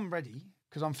 I'm ready,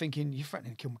 because I'm thinking, you're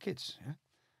threatening to kill my kids, yeah?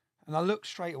 And I looked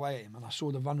straight away at him and I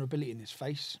saw the vulnerability in his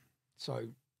face. So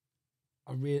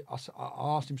I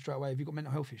asked him straight away, have you got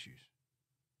mental health issues?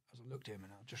 As I looked at him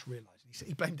and I just realised,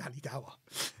 he blamed Ali Dawah.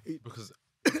 Because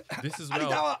this is where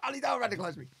Ali Dawah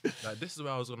radicalised me. Like, this is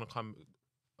where I was gonna come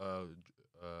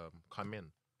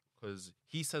in, because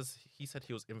he said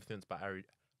he was influenced by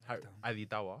Ali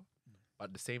Dawah, but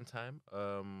at the same time,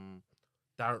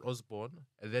 Darren Osborne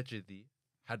allegedly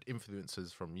had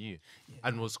influences from you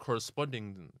and was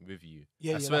corresponding with you.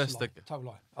 Yeah, that's a lie. Total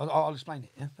lie. I'll explain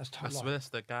it. Yeah, that's total lie. I swear that's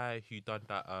the guy who done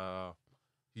that.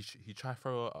 He tried to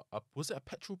throw was it a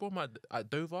petrol bomb at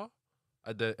Dover,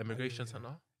 at the immigration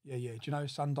centre? Yeah. Do you know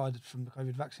his son died from the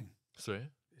COVID vaccine? Sorry,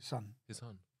 his son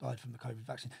died from the COVID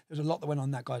vaccine. There's a lot that went on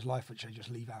in that guy's life which they just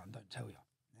leave out and don't tell you.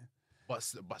 Yeah.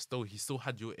 But still, he still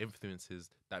had your influences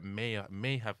that may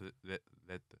have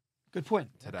led. Good point.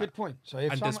 Good point. So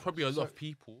if there's probably a lot of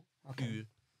people who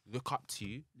look up to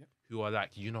you, who are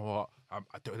like, you know what,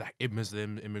 I don't like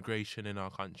Muslim immigration in our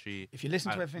country. If you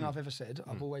listen to everything I've ever said,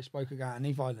 I've always spoke about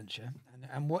any violence, yeah.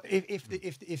 And what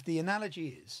if the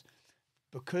analogy is,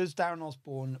 because Darren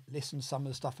Osborne listened to some of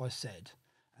the stuff I said,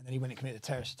 and then he went and committed a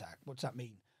terrorist attack, what does that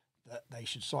mean? That they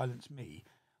should silence me?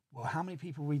 Well, how many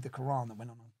people read the Quran that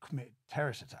went on and committed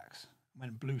terrorist attacks,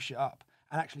 went and blew shit up,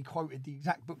 and actually quoted the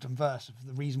exact book and verse of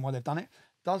the reason why they've done it?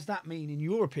 Does that mean, in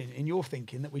your opinion, in your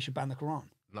thinking, that we should ban the Quran?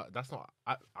 No, that's not.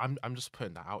 I'm just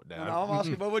putting that out there. No, I'm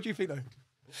asking. Well, what do you think though?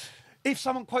 If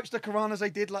someone quotes the Quran as they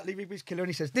did, like Lee Rigby's killer, and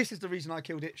he says, "This is the reason I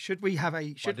killed it," should we have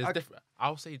a?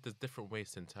 I'll say there's different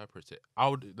ways to interpret it.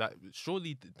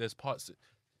 Surely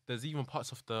there's even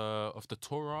parts of the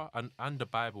Torah and the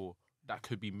Bible that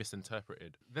could be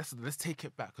misinterpreted. Let's take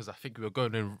it back, because I think we're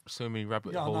going in so many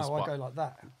rabbit holes. I go like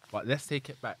that. But let's take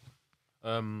it back.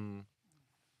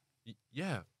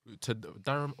 Yeah, to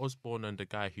Darren Osborne and the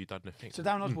guy who done the thing. So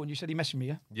Darren Osborne, you said he messaged me,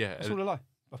 yeah? Yeah. It's all a lie.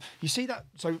 You see that?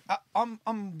 So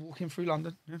I'm walking through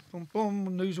London. Yeah, boom,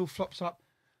 boom, news all flops up.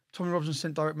 Tommy Robinson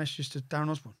sent direct messages to Darren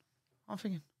Osborne. I'm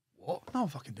thinking, what? No, I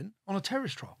fucking didn't. On a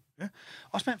terrorist trial. Yeah,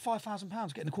 I spent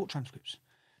 £5,000 getting the court transcripts.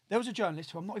 There was a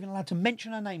journalist who I'm not even allowed to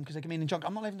mention her name because they give me an injunction.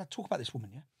 I'm not even allowed to talk about this woman.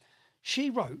 Yeah, she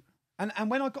wrote, and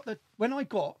when I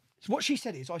got what she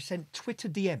said is I sent Twitter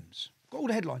DMs. Got all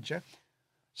the headlines. Yeah.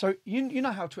 So you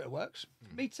know how Twitter works.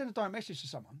 For me to send a direct message to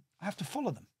someone, I have to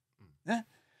follow them. Yeah.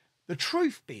 The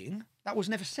truth being that was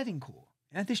never said in court.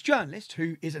 Yeah? This journalist,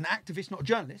 who is an activist, not a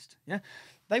journalist, yeah,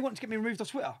 they wanted to get me removed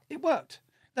off Twitter. It worked.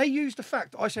 They used the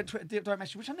fact that I sent Twitter direct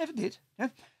message, which I never did. Yeah,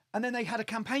 and then they had a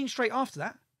campaign straight after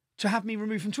that to have me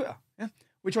removed from Twitter. Yeah,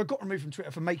 which I got removed from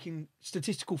Twitter for making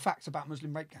statistical facts about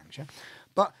Muslim rape gangs. Yeah,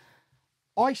 but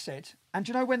I said, and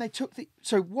do you know when they took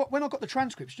when I got the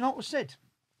transcripts, do you know what was said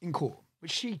in court?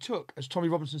 Which she took as Tommy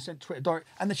Robinson sent Twitter direct,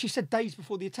 and then she said days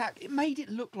before the attack. It made it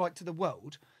look like to the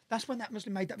world. That's when that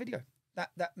Muslim made that video,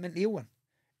 that mentally ill one.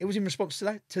 It was in response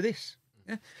to this.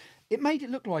 Yeah? It made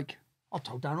it look like I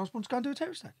told Darren Osborne to go and do a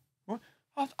terrorist attack. Right?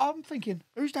 I'm thinking,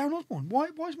 who's Darren Osborne? Why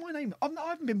is my name? I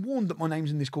haven't been warned that my name's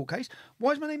in this court case.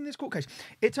 Why is my name in this court case?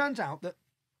 It turns out that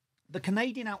the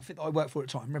Canadian outfit that I worked for at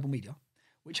the time, Rebel Media,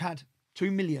 which had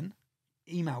 2 million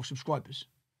email subscribers,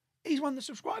 he's one of the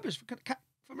subscribers for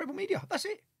Rebel Media. That's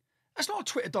it. That's not a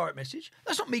Twitter direct message.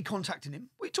 That's not me contacting him.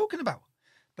 What are you talking about?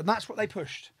 But that's what they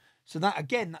pushed. So that,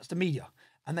 again, that's the media.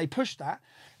 And they pushed that.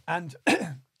 And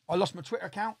I lost my Twitter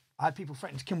account. I had people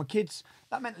threatening to kill my kids.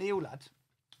 That mentally ill lad,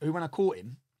 who when I caught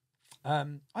him, I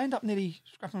ended up nearly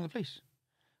scrapping on the police.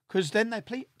 Because then I've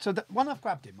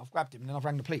grabbed him and then I've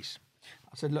rang the police.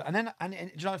 I said, look, and do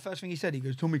you know the first thing he said? He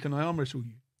goes, Tommy, can I arm wrestle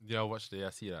you? Yeah, I watched it. Yeah,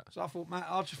 I see that. So I thought, man,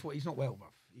 I just thought he's not well,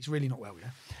 bruv. He's really not well, yeah.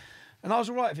 And I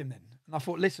was all right with him then. And I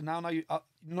thought, listen, now I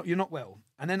know you're not well.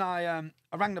 And then I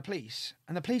rang the police,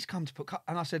 and the police come to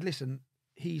and I said, listen,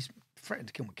 he's threatened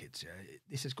to kill my kids. Yeah,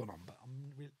 this has gone on, but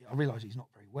I realise he's not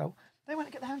very well. They went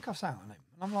to get the handcuffs out on him,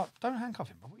 and I'm like, don't handcuff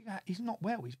him. He's not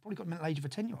well. He's probably got the mental age of a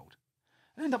 10-year-old.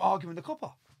 And I ended up arguing with the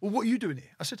copper. Well, what are you doing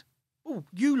here? I said, oh,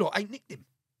 you lot ain't nicked him.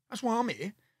 That's why I'm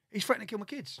here. He's threatening to kill my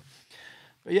kids.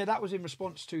 But yeah, that was in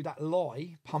response to that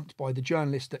lie pumped by the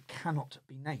journalist that cannot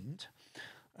be named.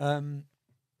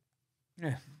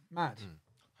 Yeah, mad.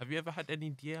 Have you ever had any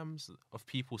DMs of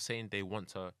people saying they want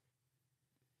to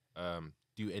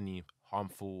do any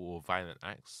harmful or violent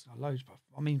acts? Oh, loads, bruv.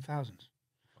 I mean, thousands.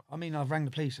 I mean, I've rang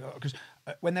the police because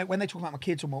when they talk about my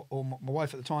kids or my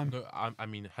wife at the time. No, I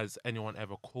mean, has anyone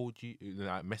ever called you,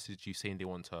 messaged you saying they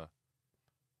want to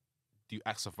do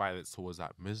acts of violence towards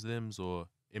like Muslims or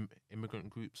immigrant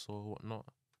groups or whatnot?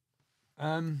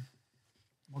 Am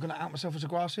I going to out myself as a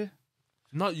grass here?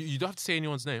 No, you don't have to say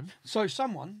anyone's name. So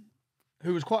someone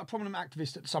who was quite a prominent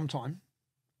activist at some time,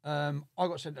 I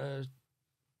got sent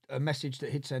a message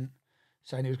that he'd sent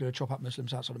saying he was going to chop up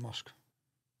Muslims outside the mosque.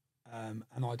 And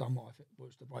I done what I thought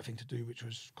was the right thing to do, which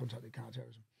was contacted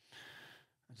counter-terrorism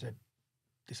and said,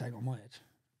 this ain't on my head.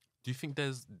 Do you think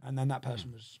there's... And then that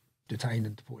person was detained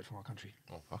and deported from our country.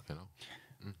 Oh, fucking hell.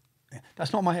 Yeah,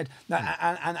 that's not my head. No,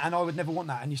 and I would never want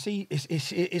that. And you see,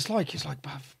 it's like,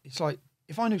 bruv, it's like,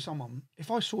 if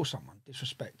I saw someone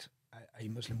disrespect a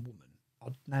Muslim woman,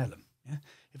 I'd nail them. Yeah.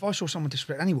 If I saw someone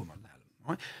disrespect any woman, I'd nail them.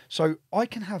 Right. So I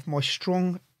can have my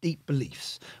strong, deep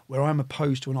beliefs where I'm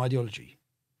opposed to an ideology.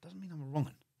 Doesn't mean I'm a wrong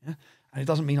one. Yeah. And it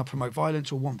doesn't mean I promote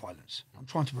violence or want violence. I'm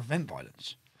trying to prevent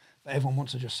violence. But everyone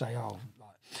wants to just say, oh,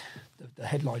 like the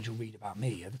headlines you'll read about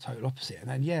me are the total opposite. And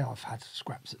then yeah, I've had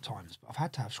scraps at times, but I've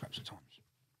had to have scraps at times.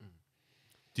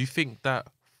 Do you think that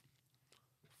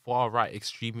far-right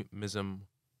extremism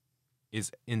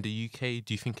is in the UK?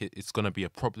 Do you think it's going to be a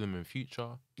problem in future?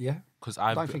 Yeah. Because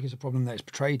I don't think it's a problem that it's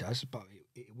portrayed as, but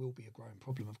it will be a growing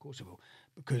problem. Of course it will.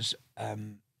 Because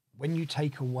when you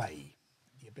take away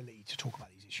the ability to talk about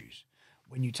these issues,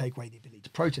 when you take away the ability to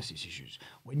protest these issues,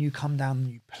 when you come down and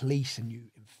you police and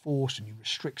you enforce and you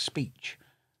restrict speech,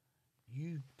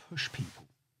 you push people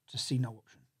to see no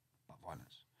option but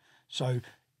violence. So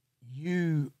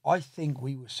I think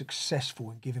we were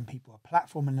successful in giving people a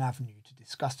platform and an avenue to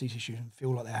discuss these issues and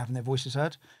feel like they're having their voices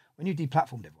heard. When you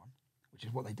deplatformed everyone, which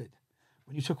is what they did,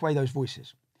 when you took away those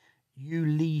voices, you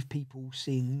leave people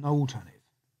seeing no alternative.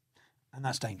 And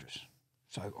that's dangerous.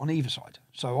 So on either side.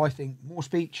 So I think more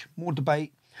speech, more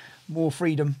debate, more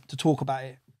freedom to talk about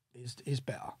it is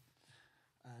better.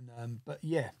 And but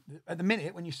yeah, at the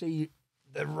minute when you see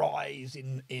the rise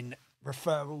in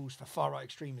referrals for far-right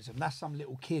extremism, that's some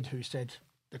little kid who said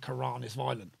the Quran is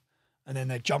violent. And then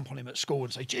they jump on him at school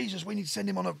and say, Jesus, we need to send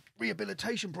him on a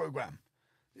rehabilitation program.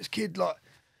 This kid, like,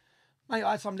 mate,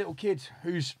 I had some little kid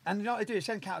who's, and you know what they do? They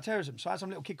send counter-terrorism. So I had some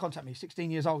little kid contact me, 16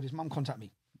 years old. His mum contacted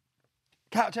me.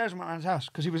 Counter-terrorism went around his house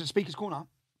because he was at Speaker's Corner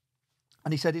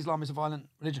and he said Islam is a violent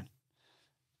religion.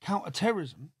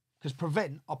 Counter-terrorism, because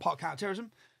prevent are part of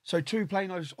counter-terrorism. So two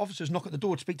plain officers knock at the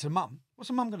door to speak to the mum. What's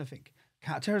the mum going to think?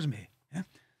 Counter-terrorism here, yeah?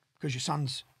 Because your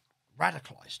son's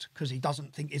radicalised because he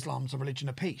doesn't think Islam's a religion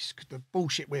of peace. Because the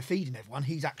bullshit we're feeding everyone,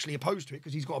 he's actually opposed to it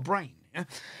because he's got a brain, yeah?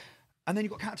 And then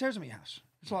you've got counter-terrorism at your house.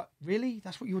 It's like, really?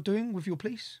 That's what you're doing with your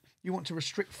police? You want to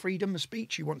restrict freedom of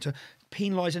speech? You want to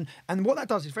penalise? And what that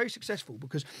does is very successful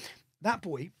because that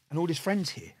boy and all his friends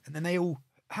here, and then they all,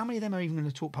 how many of them are even going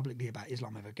to talk publicly about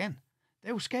Islam ever again?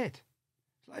 They're all scared.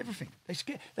 It's like everything.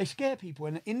 They scare people.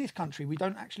 And in this country, we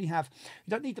don't actually have,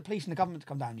 you don't need the police and the government to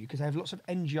come down on you because they have lots of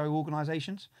NGO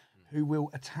organisations who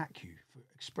will attack you for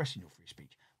expressing your free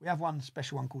speech. We have one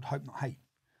special one called Hope Not Hate.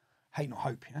 Hate Not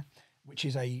Hope, yeah? Which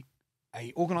is a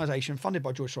organisation funded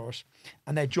by George Soros,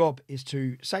 and their job is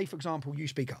to say, for example, you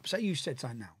speak up. Say you said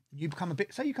something now. You become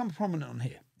say you become prominent on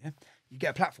here. Yeah, you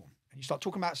get a platform and you start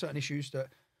talking about certain issues that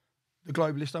the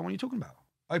globalists don't want you talking about.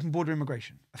 Open border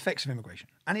immigration, effects of immigration,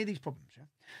 any of these problems. Yeah,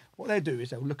 what they'll do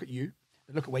is they'll look at you,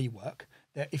 they'll look at where you work.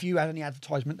 If you have any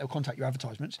advertisement, they'll contact your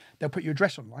advertisements. They'll put your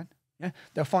address online. Yeah,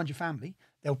 they'll find your family.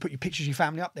 They'll put your pictures of your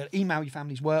family up. They'll email your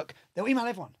family's work. They'll email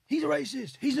everyone. He's a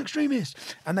racist. He's an extremist,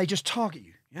 and they just target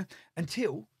you. Yeah,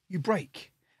 until you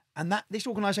break. And that this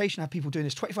organisation have people doing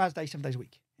this 24 hours a day, 7 days a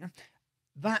week. Yeah?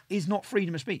 That is not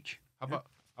freedom of speech. How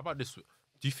about this? Do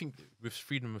you think with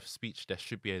freedom of speech there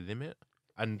should be a limit?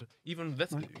 And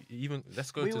let's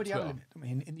go we to already Twitter. have a limit. I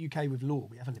mean, in the UK with law,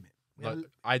 we have a limit.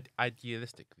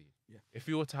 Idealistically, yeah. If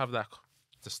you were to have that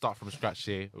to start from scratch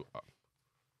here,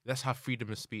 let's have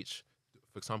freedom of speech.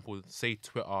 For example, say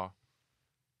Twitter.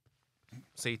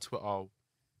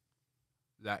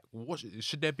 Like,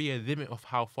 should there be a limit of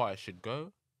how far it should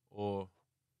go, or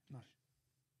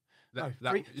no?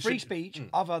 Free speech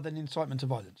other than incitement to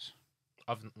violence.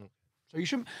 So you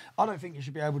shouldn't. I don't think you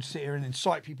should be able to sit here and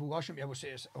incite people. I shouldn't be able to sit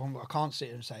here. I can't sit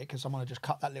here and say it because someone will just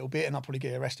cut that little bit and I'll probably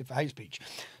get arrested for hate speech.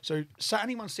 So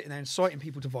anyone sitting there inciting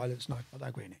people to violence, no, I don't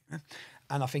agree in it. Yeah?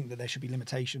 And I think that there should be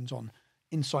limitations on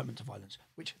incitement to violence,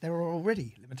 which there are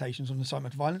already limitations on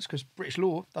incitement to violence because British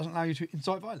law doesn't allow you to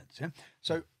incite violence. Yeah.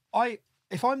 So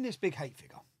if I'm this big hate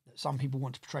figure that some people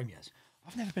want to portray me as,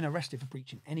 I've never been arrested for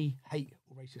breaching any hate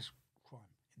or racist crime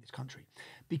in this country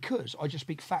because I just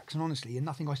speak facts and honestly and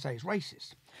nothing I say is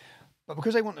racist. But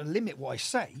because they want to limit what I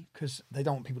say because they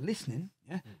don't want people listening,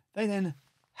 yeah, they then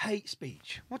hate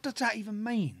speech. What does that even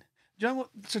mean? Do you know what?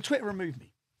 So Twitter removed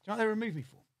me. Do you know what they removed me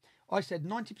for? I said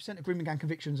 90% of grooming gang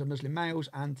convictions are Muslim males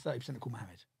and 30% are called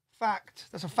Mohammed. Fact.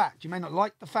 That's a fact. You may not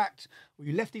like the fact, or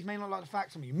you lefties may not like the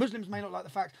fact, some of you Muslims may not like the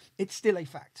fact. It's still a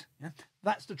fact. Yeah?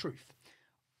 That's the truth.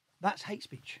 That's hate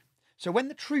speech. So when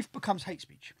the truth becomes hate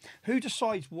speech, who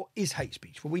decides what is hate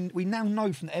speech? Well, we now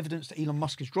know from the evidence that Elon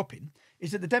Musk is dropping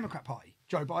is that the Democrat Party,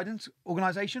 Joe Biden's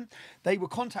organisation, they were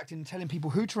contacting and telling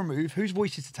people who to remove, whose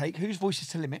voices to take, whose voices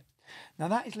to limit. Now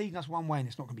that is leading us one way and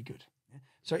it's not going to be good. Yeah?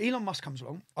 So Elon Musk comes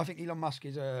along. I think Elon Musk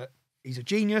is he's a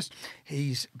genius.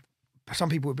 Some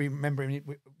people would be remembering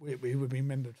we would be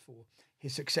remembered for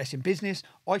his success in business.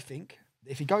 I think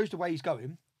if he goes the way he's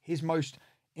going, his most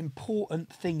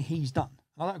important thing he's done.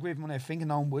 I don't agree with him on everything, and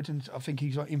no one would, and I think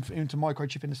he's into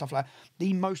microchipping and stuff like that.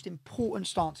 The most important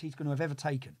stance he's going to have ever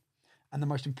taken, and the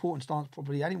most important stance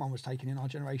probably anyone was taking in our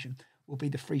generation, will be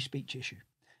the free speech issue.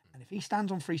 And if he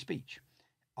stands on free speech,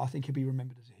 I think he'll be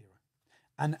remembered as a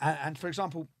hero. And for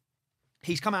example,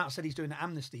 he's come out and said he's doing an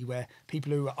amnesty where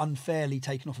people who are unfairly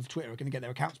taken off of Twitter are going to get their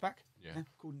accounts back. Yeah.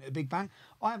 Calling it a big bang.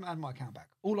 I haven't had my account back.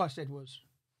 All I said was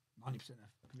 90%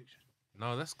 of conviction.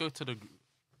 No, let's go to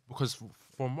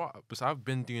because I've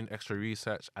been doing extra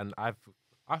research and I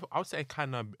would say I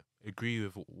kind of agree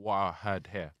with what I heard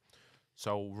here.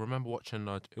 So remember watching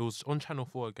it was on Channel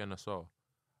 4 again as well,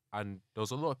 and there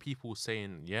was a lot of people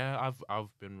saying, yeah,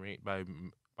 I've been raped by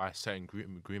certain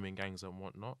grooming gangs and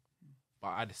whatnot.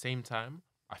 But at the same time,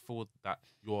 I feel that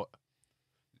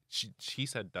she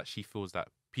said that she feels that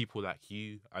people like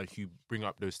you and who bring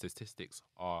up those statistics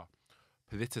are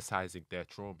politicizing their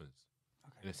traumas,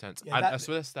 in a sense. Yeah, and as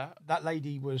well as that... That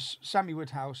lady was Sammy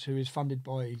Woodhouse, who is funded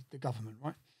by the government,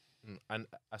 right? And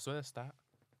as well as that,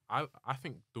 I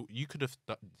think you could have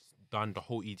done the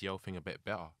whole EDL thing a bit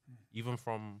better.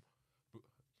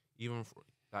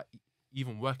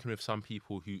 Even working with some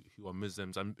people who are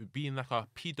Muslims and being like a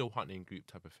pedo hunting group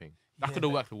type of thing. That could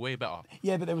have worked way better.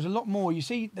 Yeah, but there was a lot more. You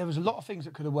see, there was a lot of things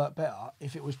that could have worked better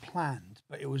if it was planned,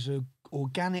 but it was a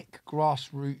organic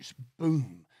grassroots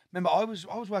boom. Remember, I was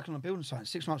working on a building site.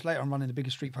 6 months later, I'm running the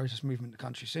biggest street protest movement in the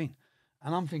country's seen.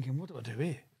 And I'm thinking, what do I do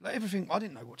here? Like everything, I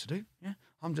didn't know what to do. Yeah,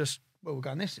 I'm just, well, we're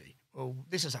going this city. Well,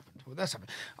 this has happened. Well, that's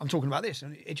happened. I'm talking about this,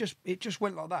 and it just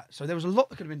went like that. So there was a lot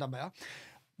that could have been done better.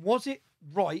 Was it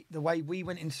right the way we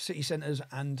went into city centres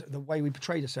and the way we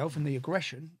portrayed ourselves and the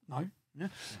aggression? No. Yeah.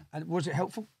 And was it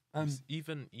helpful?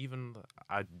 Even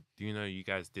I do you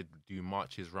guys did do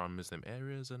marches around Muslim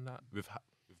areas and that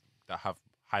that have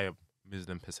higher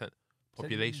Muslim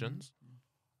populations,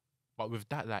 but with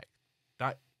that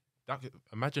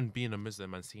imagine being a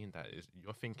Muslim and seeing that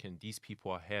you're thinking these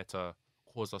people are here to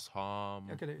cause us harm.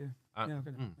 I get it. Yeah, I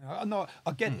get it. No,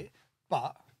 I get it,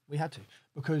 but we had to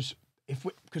because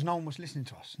no one was listening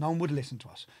to us. No one would listen to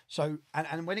us. So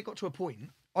and when it got to a point,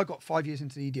 I got 5 years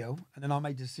into the EDL, and then I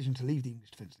made the decision to leave the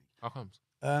English Defence League. How comes?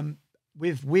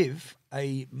 With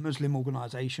a Muslim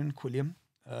organisation, Quilliam,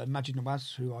 Majid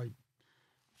Nawaz, who I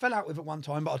fell out with at one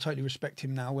time, but I totally respect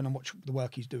him now when I watch the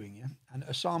work he's doing. Yeah, and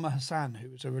Osama Hassan,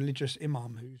 who is a religious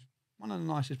imam, who's one of the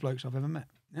nicest blokes I've ever met.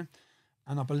 Yeah,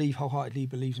 and I believe wholeheartedly he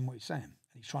believes in what he's saying, and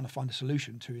he's trying to find a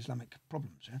solution to Islamic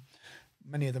problems. Yeah,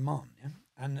 many of them aren't. Yeah,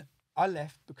 and I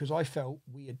left because I felt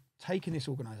we had taken this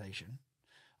organisation.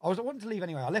 I wanted to leave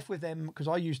anyway. I left with them because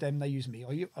I used them, they used me.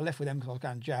 I left with them because I was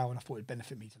going to jail and I thought it'd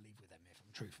benefit me to leave with them if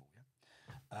I'm truthful.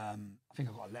 Yeah? I think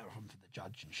I got a letter from the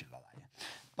judge and shit like that. Yeah?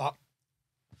 But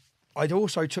I'd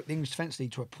also took the English Defence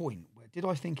League to a point where did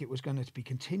I think it was going to be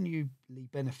continually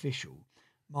beneficial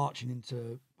marching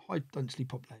into high densely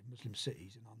populated Muslim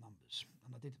cities in our numbers?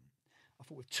 And I didn't. I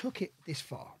thought we took it this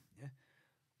far. Yeah,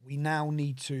 we now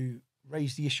need to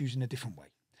raise the issues in a different way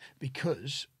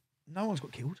because no one's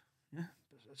got killed. Yeah.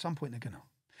 At some point they're gonna.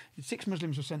 6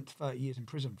 Muslims were sent to 30 years in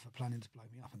prison for planning to blow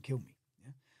me up and kill me.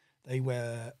 Yeah, they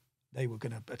were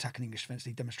going to attack an English Defence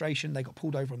League demonstration. They got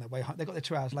pulled over on their way home. They got there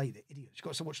 2 hours late. They're idiots. You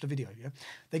got to watch the video. Yeah,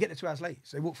 they get there 2 hours late.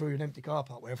 So they walk through an empty car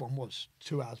park where everyone was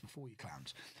 2 hours before. You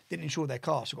clowns didn't insure their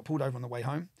car, so got pulled over on the way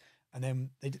home. And then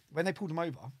when they pulled them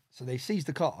over, so they seized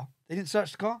the car. They didn't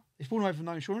search the car. They pulled them over for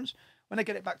no insurance. When they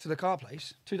get it back to the car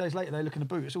place, 2 days later they look in the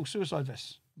boot. It's all suicide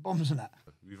vests, bombs, and that.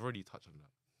 We've already touched on that.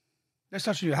 Let's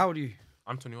touch on you. How old are you?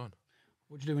 I'm 21.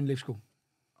 What do you do when you leave school?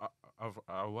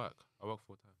 I work. I work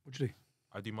full time. What do you do?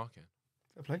 I do marketing.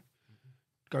 Fair play.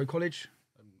 Go to college?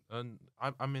 And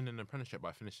I'm in an apprenticeship, but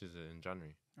I finished it in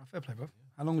January. Oh, fair play, bro.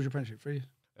 How long was your apprenticeship? 3 years?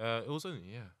 It was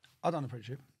only, I've done an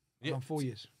apprenticeship. I've done 4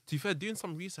 years. To be fair, doing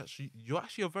some research, you're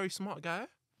actually a very smart guy.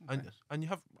 Okay. And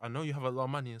I know you have a lot of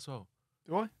money as well.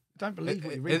 Do I? Don't believe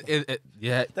what you read.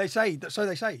 Yeah. They say,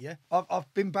 yeah.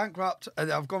 I've been bankrupt and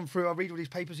I've gone through, I read all these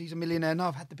papers, he's a millionaire. No,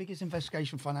 I've had the biggest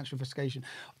financial investigation.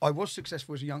 I was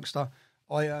successful as a youngster.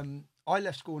 I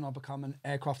left school and I become an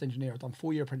aircraft engineer. I've done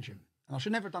 4-year apprenticeship. And I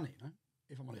should never have done it,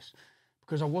 if I'm honest.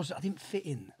 Because I didn't fit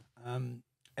in.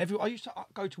 I used to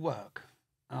go to work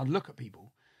and I'd look at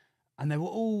people and they were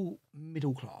all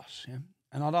middle class, yeah?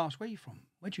 And I'd ask, where are you from?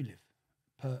 Where do you live?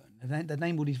 Purton. They'd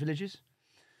name all these villages.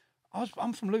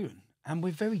 I'm from Luton, and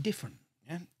we're very different.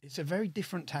 Yeah, it's a very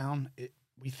different town.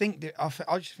 We think that I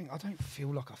just think I don't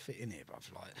feel like I fit in here, bruv.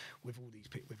 Like with all these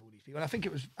people. And I think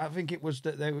it was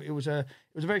that it was a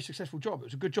very successful job. It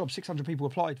was a good job. 600 people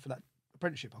applied for that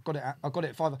apprenticeship. I got it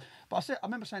at 5. But I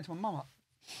remember saying to my mum,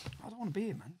 I don't want to be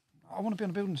here, man. I want to be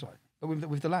on a building site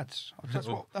with the lads. That's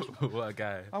what what a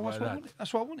guy.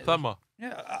 That's what I wanted. Plumber.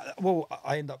 Yeah. Well,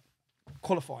 I ended up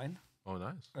qualifying. Oh,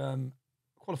 nice.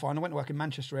 Qualifying. I went to work in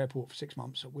Manchester Airport for 6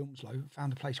 months at Wilmslow.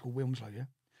 Found a place called Wilmslow, yeah.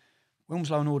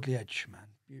 Wilmslow and Audley Edge, man.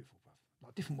 Beautiful, bruv.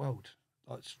 Like, different world.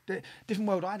 Different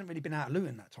world. I hadn't really been out of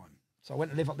Luton that time. So I went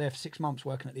to live up there for 6 months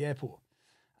working at the airport.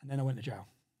 And then I went to jail.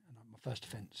 And my first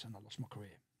offence, and I lost my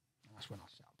career. And that's when I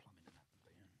set up plumbing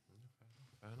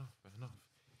and that. Fair enough.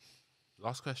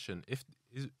 Last question.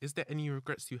 Is there any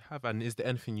regrets you have, and is there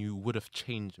anything you would have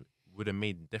changed, would have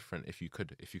made different if you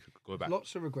could go back?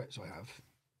 Lots of regrets I have.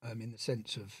 In the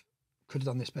sense of, could have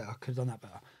done this better, could have done that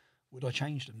better. Would I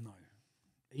change them? No.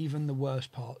 Even the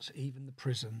worst parts, even the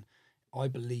prison, I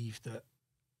believe that,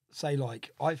 say like,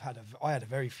 I had a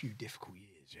very few difficult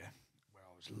years, yeah, where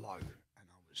I was low and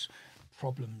I was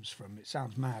problems from, it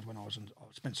sounds mad when I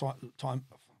spent time,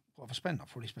 what have I spent?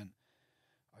 I've probably spent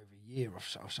over a year of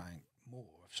saying more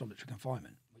of solitary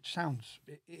confinement, which sounds,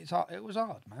 it was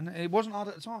hard, man. It wasn't hard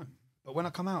at the time. But when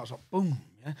I come out, I was like, boom,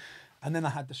 yeah. And then I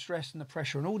had the stress and the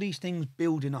pressure and all these things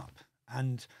building up.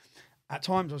 And at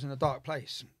times I was in a dark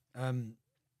place.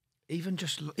 Even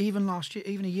last year,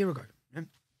 even a year ago, yeah,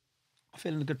 I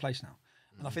feel in a good place now.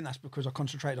 And I think that's because I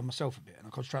concentrated on myself a bit and I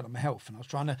concentrated on my health. And I was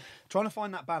trying to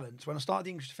find that balance. When I started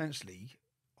the English Defence League,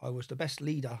 I was the best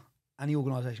leader any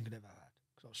organisation could ever have had.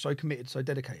 Because I was so committed, so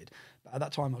dedicated. But But at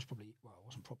that time, I was a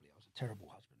terrible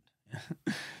husband.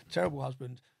 Terrible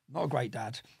husband, not a great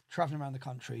dad, traveling around the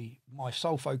country. My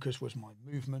sole focus was my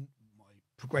movement, my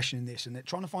progression in this, and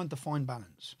trying to find the fine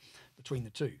balance between the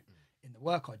two. In the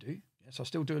work I do, yes, I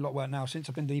still do a lot of work now. Since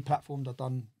I've been deplatformed,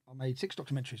 I made 6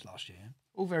 documentaries last year.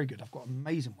 All very good. I've got an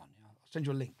amazing one. I'll send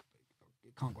you a link.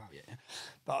 It can't go out yet. Yeah?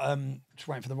 But just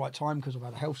waiting for the right time because I've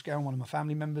had a health scare on one of my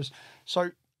family members.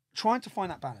 So trying to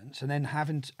find that balance and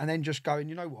then just going,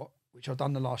 you know what, which I've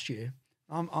done the last year.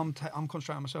 I'm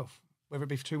concentrating on myself, whether it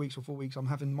be for 2 weeks or 4 weeks. I'm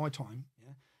having my time,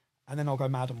 yeah, and then I'll go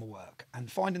mad on my work.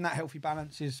 And finding that healthy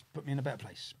balance is put me in a better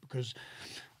place because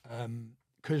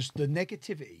the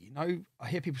negativity, you know, I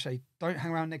hear people say, don't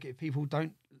hang around negative people,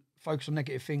 don't focus on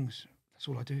negative things. That's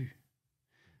all I do.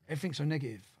 Everything's so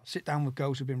negative. I sit down with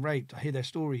girls who've been raped. I hear their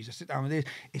stories. I sit down with this.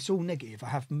 It's all negative. I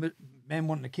have men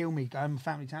wanting to kill me, going to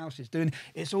family houses,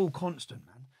 it's all constant,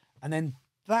 man. And then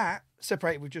that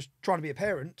separated with just trying to be a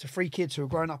parent to 3 kids who are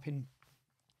growing up in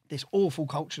this awful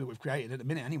culture that we've created at the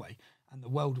minute anyway, and the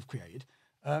world we've created.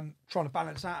 Trying to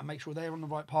balance that and make sure they're on the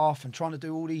right path and trying to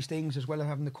do all these things as well as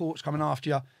having the courts coming after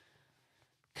you.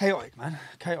 Chaotic, man.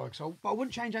 Chaotic. So, but I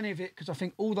wouldn't change any of it because I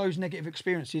think all those negative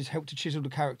experiences help to chisel the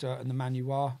character and the man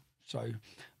you are. So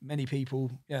many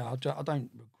people, yeah, I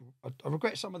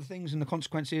regret some of the things and the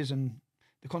consequences on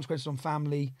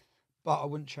family, but I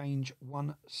wouldn't change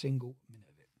one single minute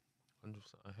of it. 100%.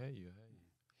 I hear you.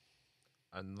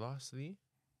 And lastly,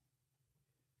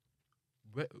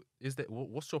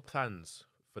 what's your plans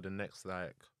for the next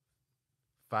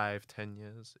 5-10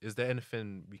 years? Is there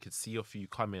anything we could see of you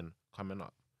coming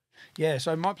up? Yeah,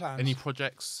 so my plans. Any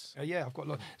projects? Yeah, I've got a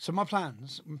lot. So my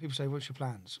plans, when people say, what's your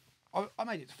plans? I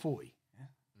made it to 40. Yeah?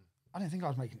 I didn't think I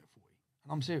was making it to 40.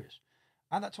 And I'm serious.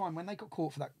 At that time, when they got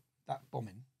caught for that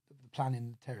bombing, the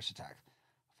planning the terrorist attack,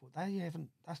 I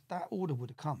thought that order would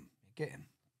have come. Get him.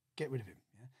 Get rid of him.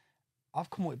 Yeah? I've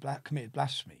committed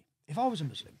blasphemy. If I was a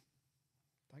Muslim,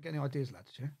 don't get any ideas,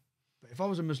 lads, yeah? But if I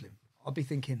was a Muslim, I'd be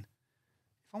thinking,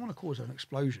 if I want to cause an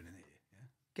explosion in here, yeah,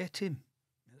 get him.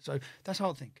 So that's how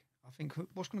I think. I think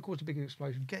what's going to cause a bigger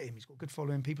explosion? Get him. He's got a good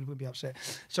following. People would be upset.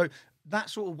 So that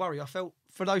sort of worry, I felt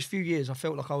for those few years, I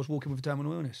felt like I was walking with a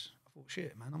terminal illness. I thought,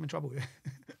 shit, man, I'm in trouble here.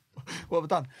 What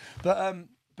have I done?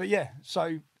 But yeah.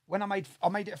 So when I made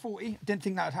it at 40, didn't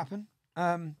think that would happen.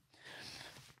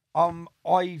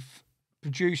 I've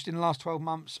produced in the last 12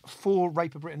 months 4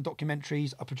 Rape of Britain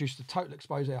documentaries. I produced a total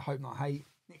expose of Hope Not Hate.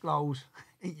 Nick Lowell's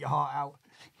Eat Your Heart Out.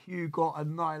 You got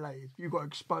annihilated. You got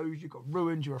exposed. You got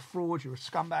ruined. You're a fraud. You're a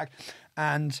scumbag.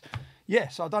 And yeah,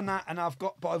 so I've done that, and I've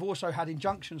also had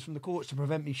injunctions from the courts to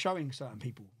prevent me showing certain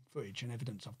people footage and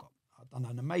evidence I've got. I've done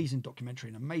an amazing documentary,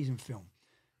 an amazing film.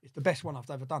 It's the best one I've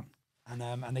ever done, and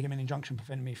they give me an injunction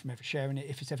preventing me from ever sharing it.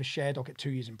 If it's ever shared, I'll get 2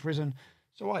 years in prison.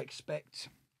 So I expect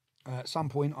at some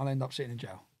point I'll end up sitting in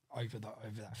jail over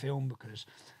that film because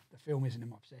the film isn't in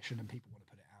my possession and people want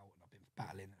to put it out, and I've been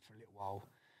battling it for a little while.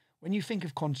 When you think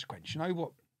of consequence, you know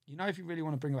what? You know, if you really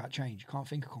want to bring about change, you can't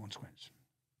think of consequence.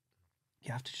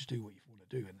 You have to just do what you want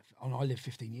to do. And I lived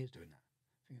 15 years doing that.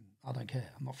 Thinking, I don't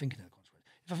care. I'm not thinking of the consequence.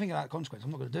 If I think about consequence,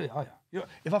 I'm not going to do it, are you?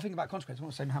 If I think about consequence, I'm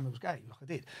not saying Muhammad was gay, like I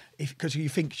did. Because you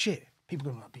think, shit, people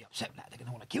are going to be upset with that. They're going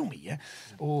to want to kill me, yeah?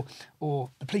 Or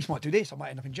the police might do this. I might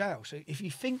end up in jail. So if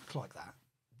you think like that,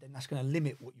 then that's going to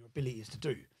limit what your ability is to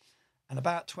do. And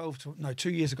about 2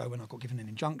 years ago when I got given an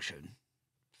injunction,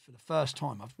 for the first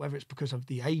time, whether it's because of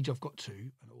the age I've got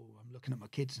to, or I'm looking at my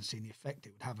kids and seeing the effect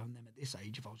it would have on them at this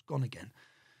age if I was gone again,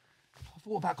 I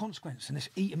thought about consequence, and it's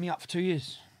eaten me up for 2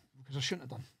 years because I shouldn't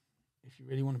have done. If you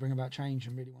really want to bring about change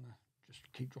and really want to just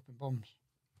keep dropping bombs,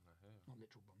 not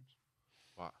literal bombs.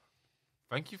 But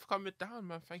thank you for coming down,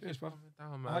 man. Thank you for coming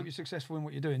down, man. I hope you're successful in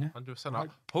what you're doing. Yeah, 100%.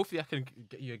 Hopefully, I can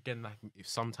get you again,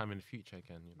 sometime in the future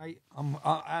again. You know?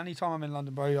 Mate, anytime I'm in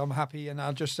London, bro, I'm happy, and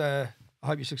I just I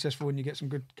hope you're successful and you get some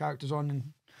good characters on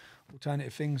and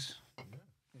alternative things. Yeah.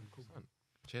 Cool.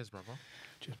 Cheers, brother.